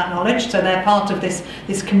create that knowledge, so they're part of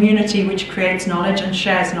this community which creates knowledge and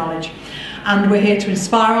shares knowledge. And we're here to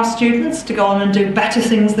inspire our students to go on and do better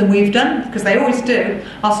things than we've done, because they always do.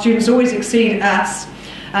 Our students always exceed us.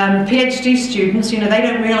 PhD students, you know, they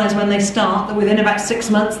don't realise when they start that within about 6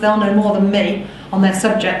 months they'll know more than me on their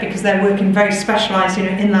subject, because they're working very specialised, you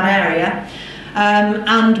know, in that area.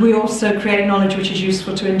 And we also create knowledge which is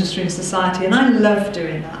useful to industry and society, and I love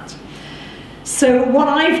doing that. So what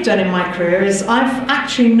I've done in my career is I've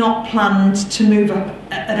actually not planned to move up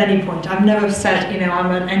at any point. I've never said, you know,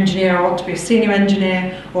 I'm an engineer, I want to be a senior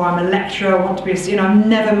engineer, or I'm a lecturer, I want to be a, you know, I've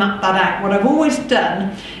never mapped that out. What I've always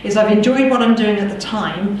done is I've enjoyed what I'm doing at the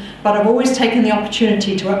time, but I've always taken the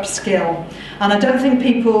opportunity to upskill. And I don't think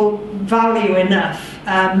people value enough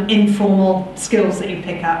informal skills that you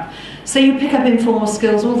pick up. So you pick up informal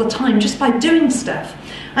skills all the time just by doing stuff.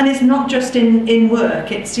 And it's not just in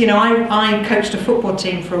work. It's, you know, I coached a football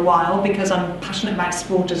team for a while because I'm passionate about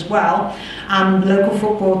sport as well. And the local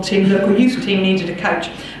football team, local youth team needed a coach.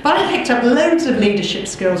 But I picked up loads of leadership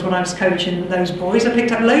skills when I was coaching those boys. I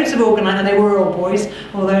picked up loads of organising, and they were all boys.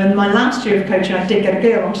 Although in my last year of coaching, I did get a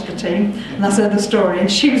girl onto the team, and that's another story. And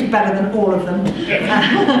she was better than all of them.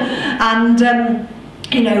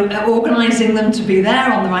 You know, organising them to be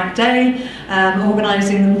there on the right day,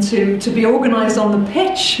 organising them to be organised on the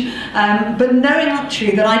pitch, but knowing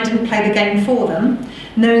actually that I didn't play the game for them,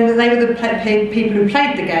 knowing that they were the people who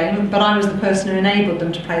played the game, but I was the person who enabled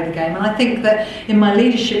them to play the game. And I think that in my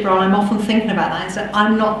leadership role, I'm often thinking about that, is that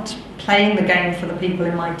I'm not playing the game for the people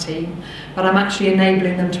in my team, but I'm actually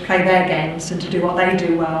enabling them to play their games and to do what they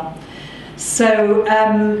do well. So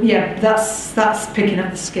yeah, that's picking up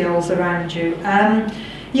the skills around you.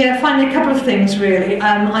 Yeah, finally a couple of things really.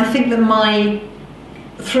 I think that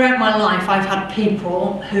throughout my life I've had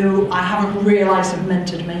people who I haven't realised have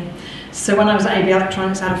mentored me. So when I was at AB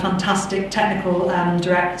Electronics, I had a fantastic technical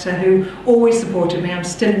director who always supported me. I'm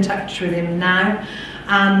still in touch with him now.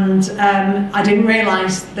 And I didn't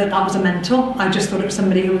realise that was a mentor. I just thought it was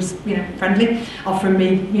somebody who was, you know, friendly, offering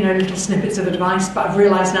me, you know, little snippets of advice. But I've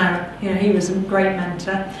realised now, you know, he was a great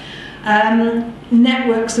mentor.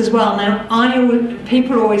 Networks as well. Now,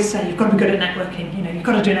 people always say you've got to be good at networking, you know, you've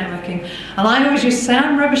got to do networking. And I always used to say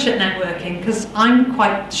I'm rubbish at networking because I'm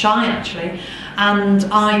quite shy actually. And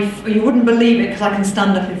you wouldn't believe it because I can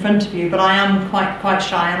stand up in front of you, but I am quite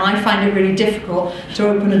shy, and I find it really difficult to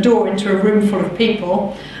open a door into a room full of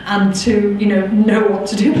people and to know what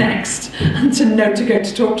to do next and to know to go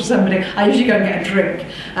to talk to somebody. I usually go and get a drink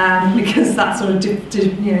because that sort of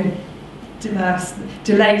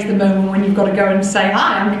delays the moment when you've got to go and say,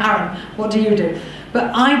 hi, I'm Karen, what do you do?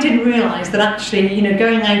 But I didn't realise that actually,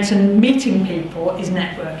 going out and meeting people is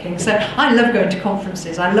networking. So I love going to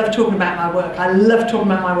conferences. I love talking about my work. I love talking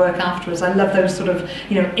about my work afterwards. I love those sort of,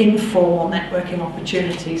 informal networking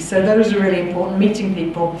opportunities. So those are really important, meeting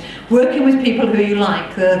people. Working with people who you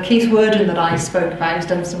like. Keith Worden that I spoke about, who's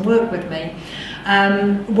done some work with me.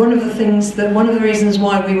 One of the reasons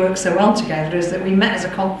why we work so well together is that we met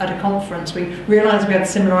at a conference. We realised we had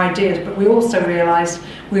similar ideas, but we also realised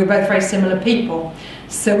we were both very similar people.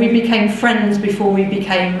 So we became friends before we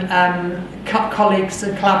became colleagues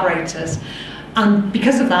and collaborators. And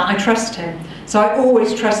because of that, I trust him. So I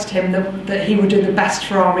always trust him that he will do the best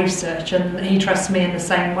for our research, and he trusts me in the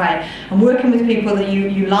same way. And working with people that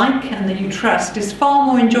you like and that you trust is far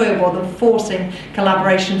more enjoyable than forcing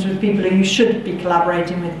collaborations with people who you should be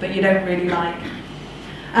collaborating with but you don't really like.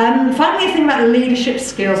 Finally, a thing about leadership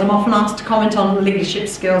skills. I'm often asked to comment on leadership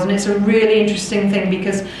skills, and it's a really interesting thing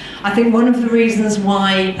because I think one of the reasons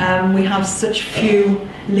why we have such few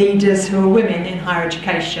leaders who are women in higher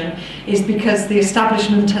education is because the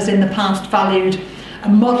establishment has in the past valued a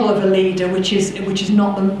model of a leader which is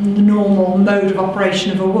not the normal mode of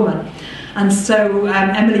operation of a woman. And so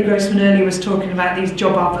Emily Grossman earlier was talking about these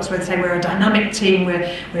job adverts where they say we're a dynamic team, we're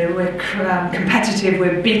competitive,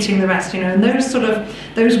 we're beating the rest, and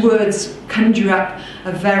those words conjure up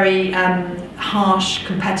a very harsh,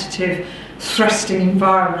 competitive, thrusting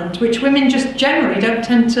environment, which women just generally don't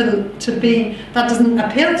tend to be. That doesn't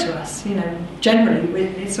appeal to us, generally.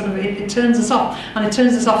 It turns us off, and it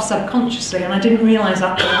turns us off subconsciously. And I didn't realise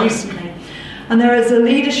that until recently. And there is a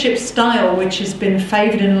leadership style which has been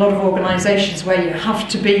favoured in a lot of organisations where you have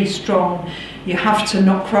to be strong, you have to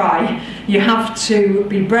not cry, you have to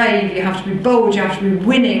be brave, you have to be bold, you have to be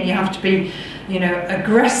winning, you have to be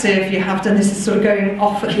aggressive, you have to, and this is sort of going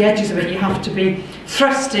off at the edges of it, you have to be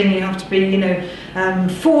thrusting, you have to be,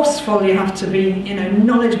 forceful, you have to be,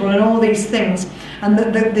 knowledgeable, and all these things. And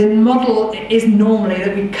the model is normally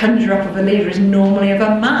that we conjure up of a leader is normally of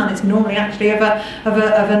a man. It's normally actually of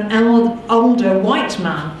an older white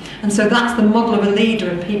man. And so that's the model of a leader.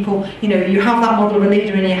 And people, you have that model of a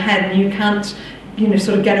leader in your head, and you can't,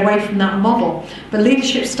 sort of get away from that model. But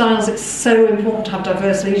leadership styles, it's so important to have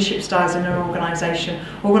diverse leadership styles in an organisation.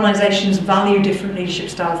 Organisations value different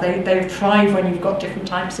leadership styles. They thrive when you've got different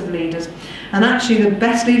types of leaders. And actually the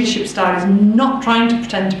best leadership style is not trying to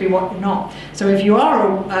pretend to be what you're not. So if you are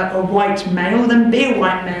a white male, then be a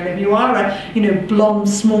white male. If you are a blonde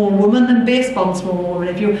small woman, then be a blonde small woman.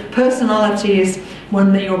 If your personality is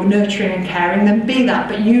one that you're nurturing and caring, then be that.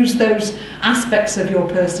 But use those aspects of your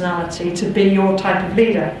personality to be your type of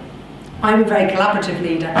leader. I'm a very collaborative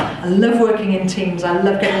leader. I love working in teams. I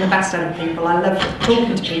love getting the best out of people. I love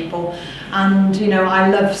talking to people, and I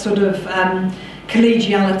love sort of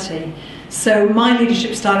collegiality. So my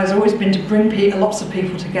leadership style has always been to bring lots of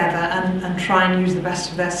people together and try and use the best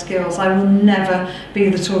of their skills. I will never be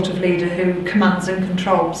the sort of leader who commands and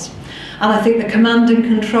controls. And I think the command and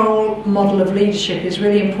control model of leadership is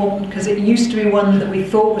really important because it used to be one that we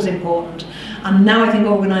thought was important. And now I think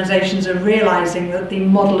organisations are realising that the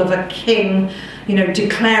model of a king,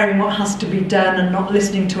 declaring what has to be done and not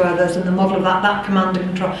listening to others, and the model of that command and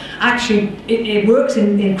control, actually it works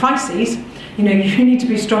in crises. You need to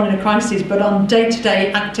be strong in a crisis, but on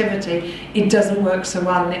day-to-day activity, it doesn't work so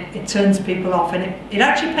well, and it turns people off, and it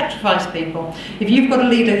actually petrifies people. If you've got a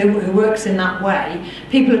leader who works in that way,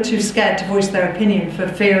 people are too scared to voice their opinion for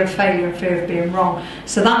fear of failure and fear of being wrong.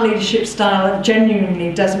 So that leadership style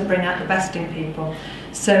genuinely doesn't bring out the best in people.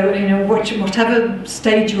 So, whatever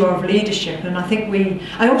stage you are of leadership, and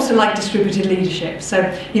I also like distributed leadership. So,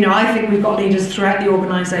 I think we've got leaders throughout the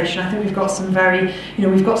organisation. I think we've got some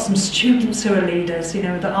we've got some students who are leaders,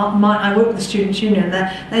 I work with the Students' Union,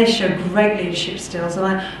 they show great leadership skills, and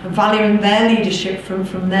I'm valuing their leadership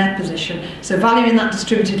from their position. So valuing that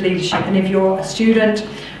distributed leadership, and if you're a student,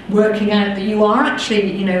 working out that you are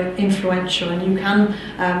actually, influential, and you can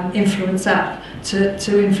influence up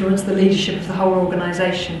to influence the leadership of the whole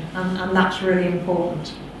organisation, and that's really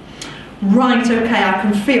important. Right, okay, I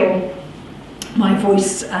can feel my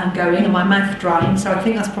voice going and my mouth drying, so I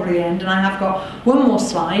think that's probably the end, and I have got one more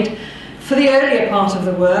slide. For the earlier part of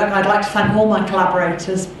the work, I'd like to thank all my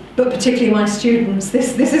collaborators, but particularly my students.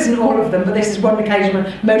 This isn't all of them, but this is one occasion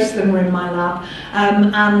when most of them were in my lab.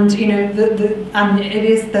 And you know,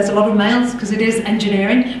 there's a lot of males because it is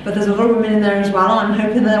engineering, but there's a lot of women in there as well. I'm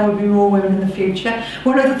hoping there will be more women in the future.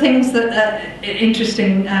 One of the things that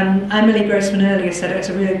interesting, Emily Grossman earlier said it's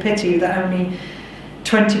a real pity that only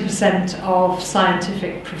 20% of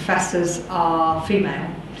scientific professors are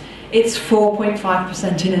female. It's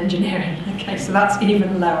 4.5% in engineering. Okay, so that's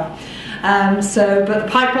even lower. But the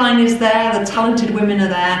pipeline is there, the talented women are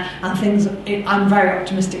there, and I'm very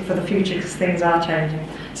optimistic for the future because things are changing.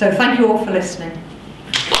 So thank you all for listening.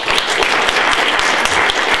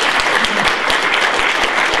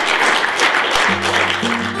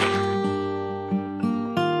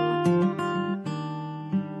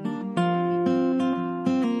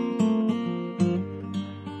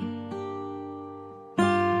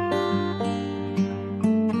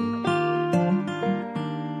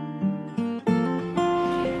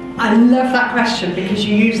 I love that question because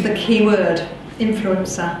you use the key word,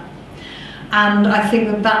 influencer. And I think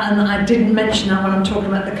and I didn't mention that when I'm talking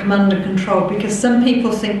about the command and control, because some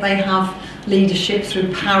people think they have leadership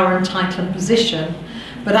through power and title and position,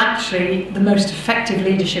 but actually the most effective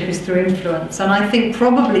leadership is through influence. And I think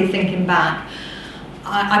probably thinking back,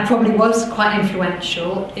 I probably was quite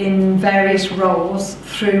influential in various roles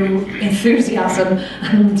through enthusiasm,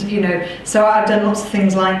 and so I've done lots of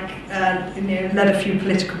things like led a few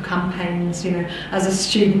political campaigns. As a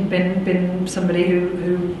student, been somebody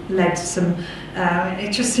who led some.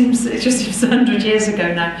 It just seems 100 years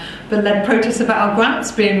ago now, but led protests about our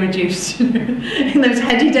grants being reduced in those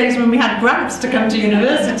heady days when we had grants to come to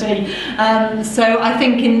university. So I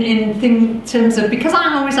think in terms of, because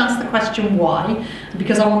I always ask the question why,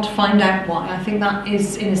 because I want to find out why, I think that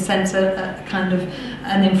is in a sense a kind of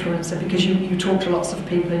an influencer, because you talk to lots of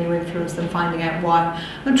people and you influence them finding out why.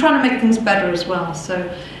 I'm trying to make things better as well. So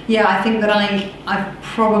yeah, I think that I've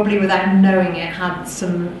probably, without knowing it, had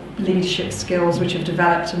some leadership skills which have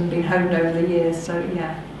developed and been honed over the years. So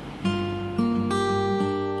yeah.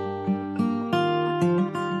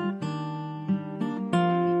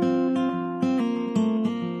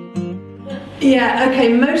 Yeah,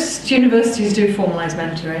 okay, most universities do formalise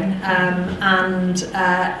mentoring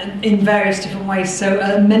and in various different ways.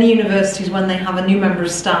 So many universities, when they have a new member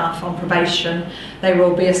of staff on probation, they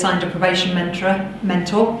will be assigned a probation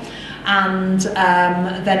mentor. And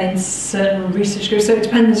then in certain research groups, so it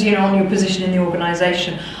depends on your position in the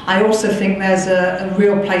organisation. I also think there's a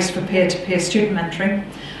real place for peer-to-peer student mentoring.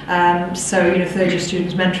 So third year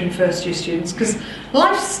students mentoring first year students, because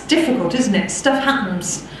life's difficult, isn't it? Stuff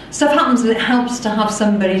happens and it helps to have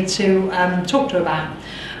somebody to talk to about,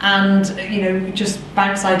 and just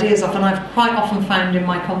bounce ideas off. And I've quite often found in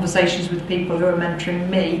my conversations with people who are mentoring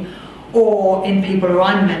me, or in people who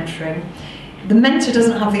I'm mentoring, the mentor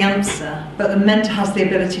doesn't have the answer, but the mentor has the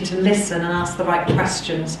ability to listen and ask the right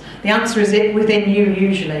questions. The answer is within you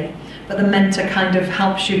usually, but the mentor kind of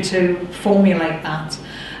helps you to formulate that.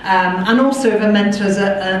 And also if a mentor is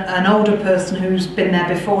an older person who's been there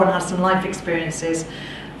before and has some life experiences,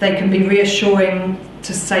 they can be reassuring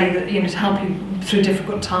to say that, to help you through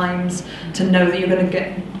difficult times, to know that you're going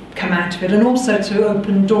to come out of it, and also to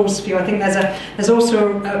open doors for you. I think there's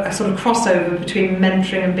also a sort of crossover between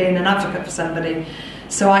mentoring and being an advocate for somebody.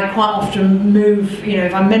 So I quite often move,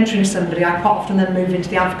 if I'm mentoring somebody, I quite often then move into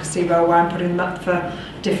the advocacy role where I'm putting them up for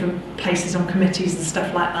different places on committees and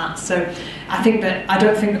stuff like that. So I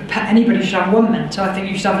don't think that anybody should have one mentor. I think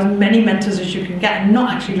you should have as many mentors as you can get, and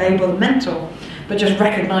not actually label them mentor, but just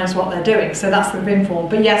recognise what they're doing. So that's the inform.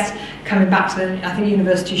 But yes, coming back to I think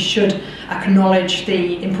universities should acknowledge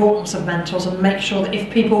the importance of mentors and make sure that if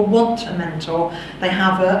people want a mentor, they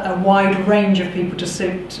have a wide range of people to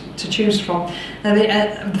choose from. Now,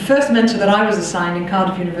 the first mentor that I was assigned in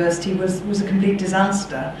Cardiff University was a complete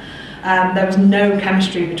disaster. There was no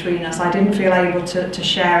chemistry between us. I didn't feel able to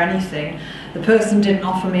share anything. The person didn't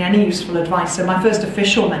offer me any useful advice. So my first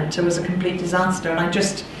official mentor was a complete disaster, and I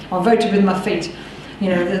voted with my feet.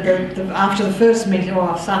 After the first meeting, or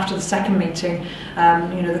after the second meeting,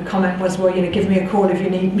 the comment was, well, give me a call if you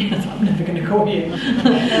need me. I thought, I'm never going to call you. I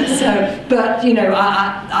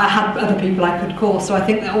had other people I could call. So I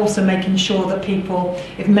think that also making sure that people,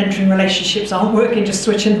 if mentoring relationships aren't working, just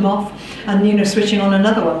switching them off and, switching on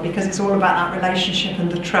another one, because it's all about that relationship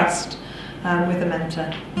and the trust with the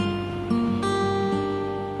mentor.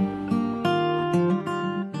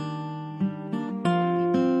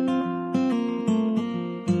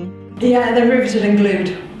 Yeah, they're riveted and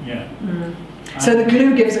glued. Yeah. So the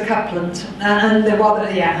glue gives a couplant, and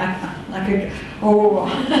I could go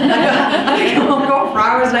on for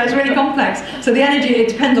hours, and it's really complex. So the energy, it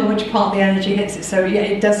depends on which part the energy hits it. So yeah,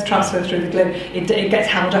 it does transfer through the glue. It gets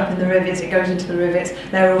held up in the rivets, it goes into the rivets.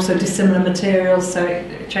 There are also dissimilar materials, so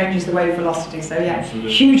it changes the wave velocity. So yeah,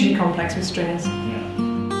 absolutely. Hugely complex with stringers. Yeah.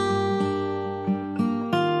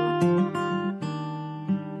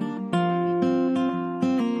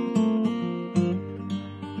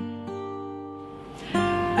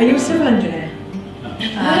 Are you a civil engineer?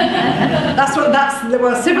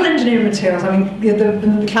 Civil engineering materials. I mean,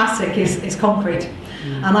 the classic is concrete,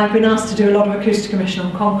 and I've been asked to do a lot of acoustic emission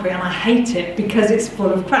on concrete, and I hate it because it's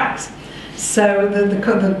full of cracks. So the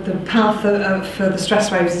path for the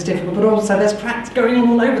stress waves is difficult, but also there's cracks going on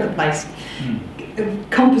all over the place.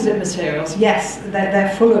 Composite materials, yes,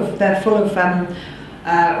 they're full of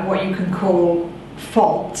what you can call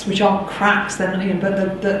faults, which aren't cracks. Then,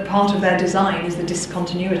 but the part of their design is the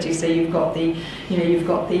discontinuity. So you've got the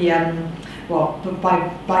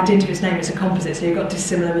by dint of its name, it's a composite. So you've got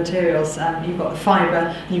dissimilar materials. You've got the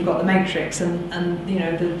fibre, and you've got the matrix, and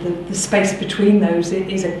the space between those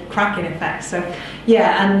is a crack in effect. So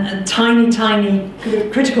yeah, and tiny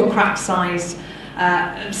critical crack size.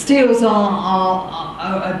 Steels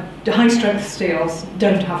are high strength steels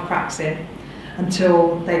don't have cracks in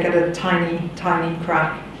until they get a tiny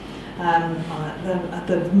crack. At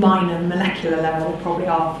the minor molecular level, they probably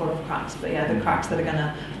are full of cracks, but yeah, the cracks that are going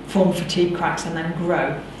to form fatigue cracks and then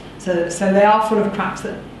grow. So they are full of cracks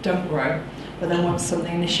that don't grow, but then once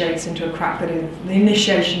something initiates into a crack, the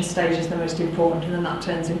initiation stage is the most important, and then that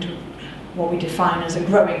turns into what we define as a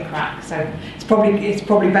growing crack. So it's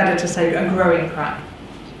probably better to say a growing crack.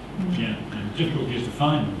 Yeah, and difficult is to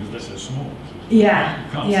find them because they're so small. Yeah.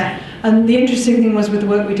 And the interesting thing was with the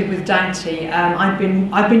work we did with Doughty, I've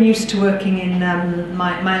been used to working in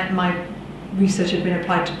my research had been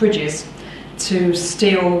applied to bridges, to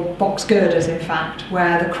steel box girders, in fact,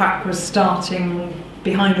 where the crack was starting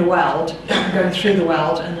behind a weld, going through the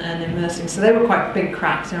weld and immersing. So they were quite big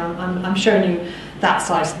cracks. I'm showing you that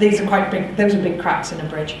size. These are quite big. Those are big cracks in a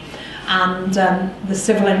bridge. And the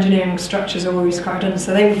civil engineering structures are always quite done,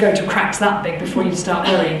 so they would go to cracks that big before you start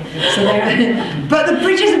worrying. So but the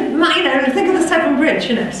bridges, think of the Severn Bridge,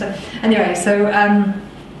 So anyway,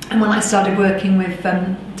 and when I started working with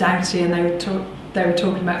Doughty, and they were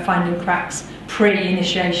talking about finding cracks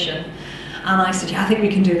pre-initiation, and I said, yeah, I think we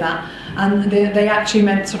can do that. And they actually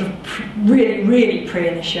meant sort of really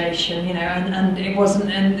pre-initiation, and it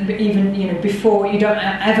wasn't, and even before, you don't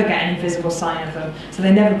ever get any visible sign of them, so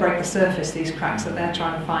they never break the surface, these cracks that they're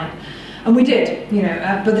trying to find. And we did,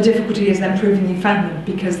 but the difficulty is then proving you found them,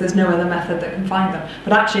 because there's no other method that can find them.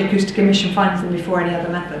 But actually acoustic emission finds them before any other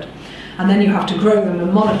method. And then you have to grow them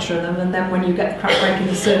and monitor them, and then when you get the crack breaking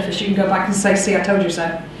the surface, you can go back and say, see, I told you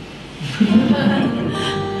so.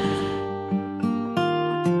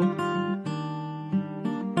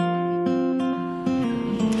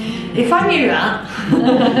 If I knew that,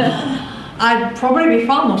 I'd probably be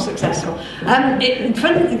far more successful. Getting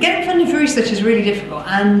funding for research is really difficult,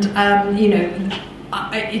 and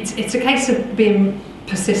it's a case of being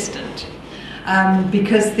persistent.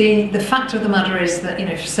 Because the fact of the matter is that,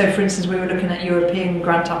 so for instance, we were looking at European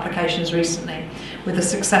grant applications recently with a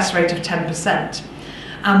success rate of 10%.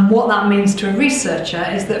 And what that means to a researcher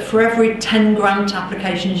is that for every 10 grant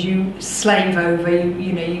applications you slave over,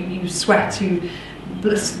 you sweat,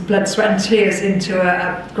 blood, sweat and tears into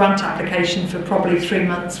a grant application for probably 3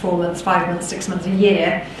 months, 4 months, 5 months, 6 months, a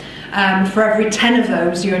year. For every 10 of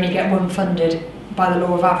those, you only get one funded by the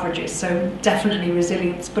law of averages. So definitely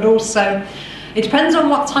resilience, but also it depends on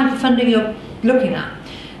what type of funding you're looking at.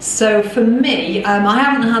 So for me, I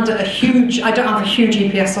don't have a huge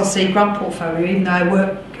EPSRC grant portfolio, even though I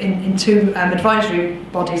work in two advisory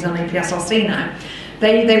bodies on EPSRC now.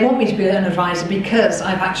 They want me to be an advisor because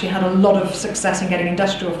I've actually had a lot of success in getting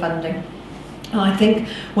industrial funding. And I think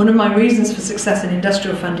one of my reasons for success in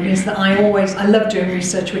industrial funding is that I love doing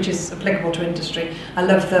research which is applicable to industry. I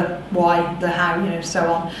love the why, the how,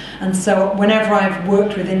 so on. And so whenever I've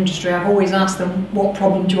worked with industry, I've always asked them, what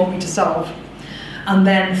problem do you want me to solve? And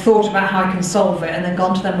then thought about how I can solve it, and then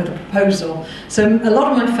gone to them with a proposal. So a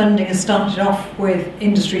lot of my funding has started off with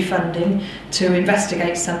industry funding to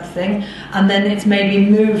investigate something, and then it's maybe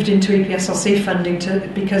moved into EPSRC funding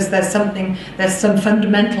because there's some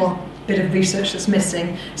fundamental bit of research that's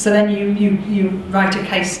missing. So then you write a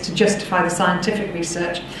case to justify the scientific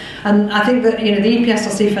research. And I think that the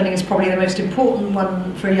EPSRC funding is probably the most important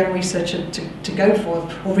one for a young researcher to go for,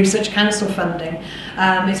 or research council funding.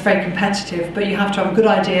 It's very competitive, but you have to have a good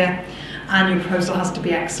idea and your proposal has to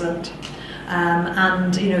be excellent.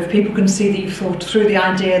 And if people can see that you've thought through the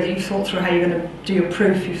idea, that you've thought through how you're going to do your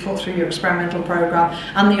proof, you've thought through your experimental programme,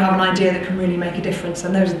 and that you have an idea that can really make a difference,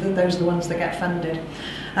 and those are the ones that get funded.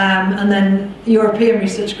 And then European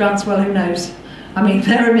research grants, well, who knows? I mean,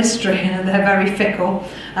 they're a mystery and they're very fickle.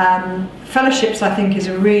 Fellowships, I think, is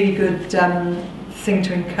a really good thing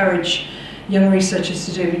to encourage young researchers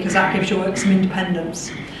to do, because that gives your work some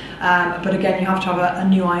independence. But again, you have to have a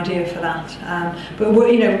new idea for that. But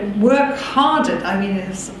work hard at. I mean,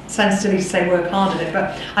 it sounds silly to say work hard at it,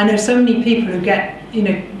 but I know so many people who get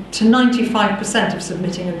to 95% of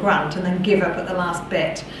submitting a grant and then give up at the last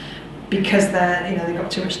bit because they've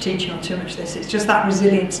got too much teaching or too much this. It's just that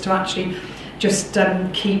resilience to actually just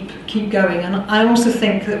keep going. And I also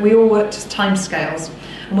think that we all work to timescales.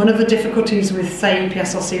 And one of the difficulties with, say,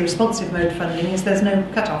 EPSLC responsive mode funding is there's no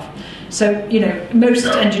cut-off. So, most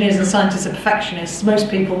engineers and scientists are perfectionists. Most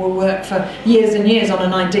people will work for years and years on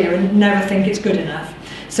an idea and never think it's good enough.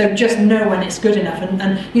 So just know when it's good enough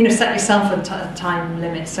and set yourself a time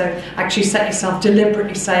limit. So actually set yourself,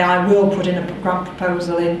 deliberately say, I will put in a grant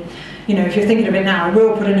proposal in, if you're thinking of it now, I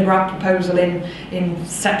will put in a grant proposal in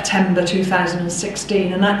September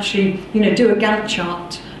 2016, and actually, do a Gantt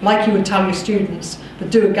chart like you would tell your students, but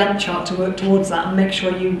do a Gantt chart to work towards that and make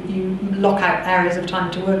sure you lock out areas of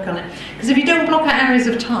time to work on it. Because if you don't block out areas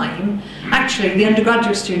of time, actually the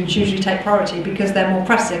undergraduate students usually take priority because they're more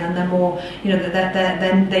pressing and they're more,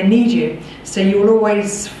 they need you. So you will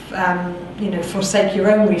always, forsake your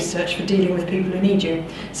own research for dealing with people who need you.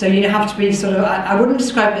 So you have to be sort of, I wouldn't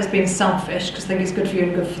describe it as being selfish, because I think it's good for you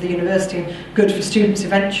and good for the university and good for students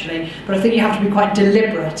eventually, but I think you have to be quite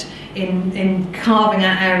deliberate in carving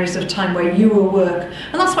out areas of time where you will work.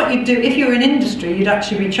 And that's what you'd do if you were in industry. You'd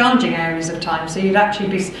actually be charging areas of time, so you'd actually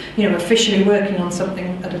be officially working on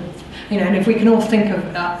something at a, and if we can all think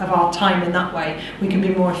of our time in that way, we can be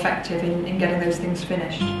more effective in getting those things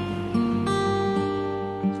finished.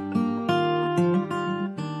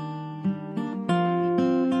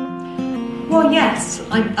 Well, yes,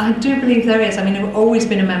 I do believe there is. I mean, I've always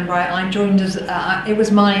been a member. I joined as it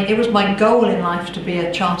was my goal in life to be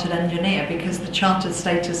a chartered engineer, because the chartered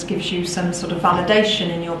status gives you some sort of validation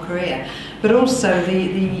in your career, but also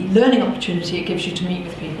the learning opportunity it gives you to meet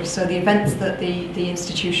with people. So the events that the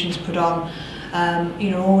institutions put on,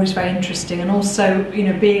 are always very interesting, and also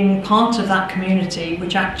being part of that community,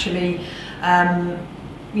 which actually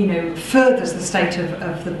furthers the state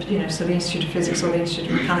of the, so the Institute of Physics or the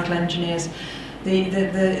Institute of Mechanical Engineers.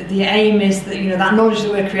 The aim is that, that knowledge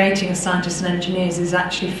that we're creating as scientists and engineers is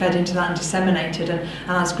actually fed into that and disseminated, and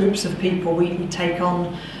as groups of people we take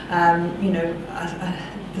on,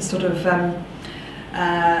 the sort of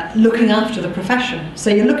looking after the profession.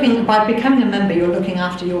 So by becoming a member, you're looking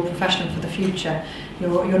after your profession for the future.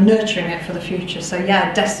 You're nurturing it for the future. So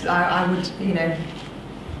yeah, I would,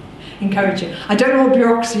 encourage you. I don't know what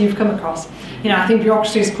bureaucracy you've come across. I think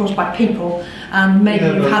bureaucracy is caused by people, and maybe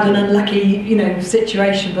you've had an unlucky,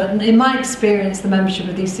 situation. But in my experience, the membership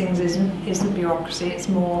of these things isn't bureaucracy. It's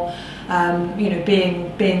more,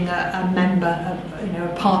 being a member,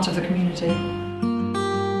 a part of the community.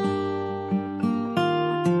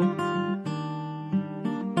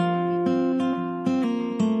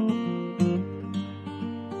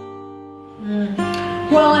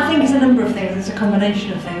 Well, I think it's a number of things. It's a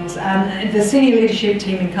combination of things. The senior leadership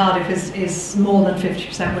team in Cardiff is more than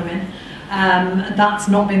 50% women. That's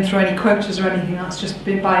not been through any quotas or anything. That's just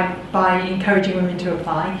been by encouraging women to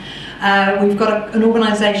apply. We've got an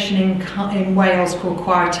organisation in Wales called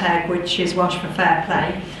Chwarae, which is Welsh for Fair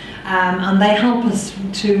Play. And they help us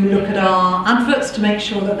to look at our adverts to make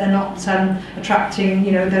sure that they're not attracting,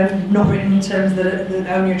 they're not written in terms that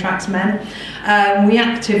only attracts men. We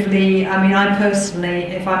actively, I personally,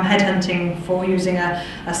 if I'm headhunting for using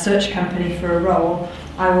a search company for a role,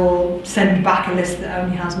 I will send back a list that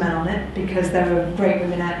only has men on it, because there are great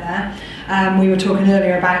women out there. We were talking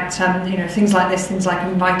earlier about things like this, things like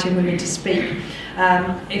inviting women to speak.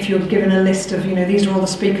 If you're given a list of, these are all the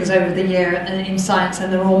speakers over the year in science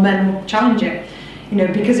and they're all men, will challenge it.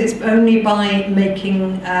 Because it's only by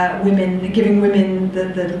making giving women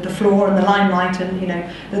the floor and the limelight, and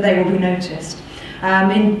that they will be noticed.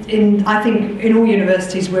 I think in all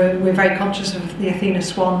universities we're very conscious of the Athena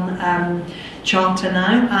SWAN charter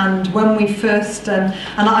now, and when we first, and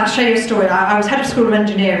I'll show you a story. I was head of School of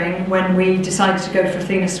Engineering when we decided to go for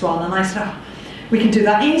Athena SWAN, and I said, we can do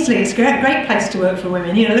that easily. It's a great place to work for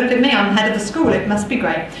women. Look at me, I'm head of the school, it must be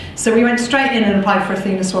great. So we went straight in and applied for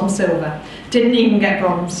Athena SWAN Silver. Didn't even get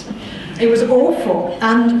bronze. It was awful.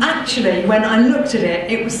 And actually, when I looked at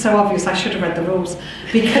it, it was so obvious I should have read the rules.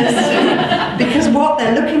 Because what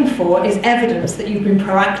they're looking for is evidence that you've been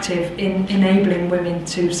proactive in enabling women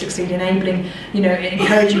to succeed, enabling,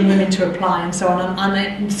 encouraging women to apply and so on.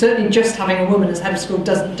 And certainly just having a woman as head of school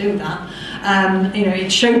doesn't do that.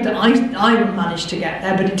 It showed that I managed to get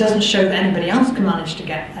there, but it doesn't show that anybody else can manage to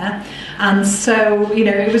get there. And so,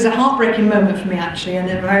 it was a heartbreaking moment for me actually, and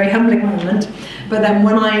a very humbling moment. But then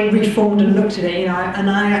when I reformed and looked at it, and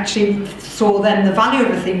I actually saw then the value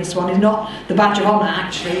of Athena SWAN is not the badge of honour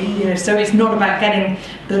actually, so it's not about getting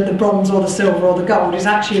the bronze or the silver or the gold, it's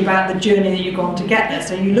actually about the journey that you've gone to get there.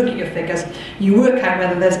 So you look at your figures, you work out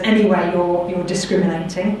whether there's any way you're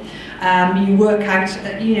discriminating, you work out,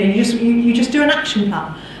 you just do an action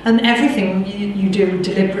plan, and everything you do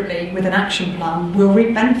deliberately with an action plan will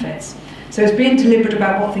reap benefits. So it's being deliberate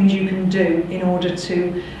about what things you can do in order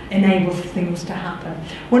to enable things to happen.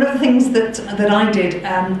 One of the things that I did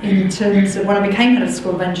in terms of when I became head of the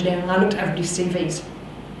School of Engineering, I looked at everybody's CVs.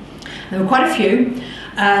 There were quite a few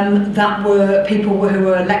that were people who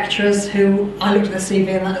were lecturers who I looked at the CV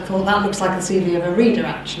and I thought that looks like the CV of a reader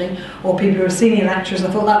actually, or people who were senior lecturers, I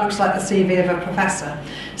thought that looks like the CV of a professor.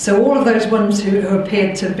 So all of those ones who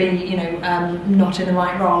appeared to be, not in the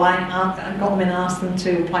right role, I got them in and asked them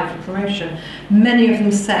to apply for promotion. Many of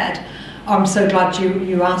them said, "I'm so glad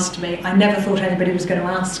you asked me. I never thought anybody was going to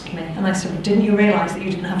ask me." And I said, "Well, didn't you realise that you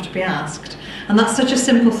didn't have to be asked?" And that's such a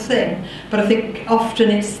simple thing, but I think often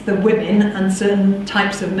it's the women and certain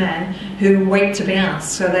types of men who wait to be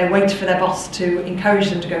asked. So they wait for their boss to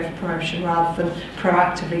encourage them to go for promotion rather than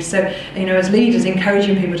proactively. So, as leaders,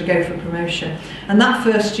 encouraging people to go for promotion. And that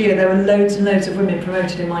first year, there were loads and loads of women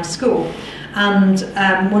promoted in my school. And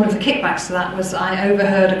one of the kickbacks to that was I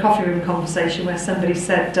overheard a coffee room conversation where somebody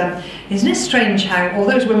said, "Isn't it strange how all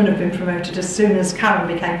those women have been promoted as soon as Karen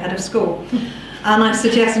became head of school?" And I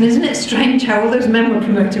said, "Yes, and isn't it strange how all those men were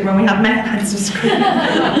promoted when we had male heads of school?"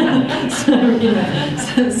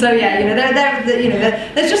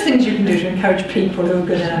 There's just things you can do to encourage people who are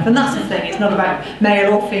good enough. And that's the thing, it's not about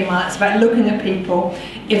male or female, it's about looking at people.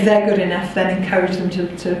 If they're good enough, then encourage them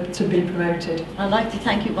to be promoted. I'd like to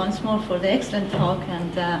thank you once more for the excellent talk,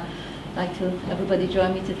 and I'd like to everybody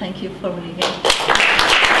join me to thank you formally again.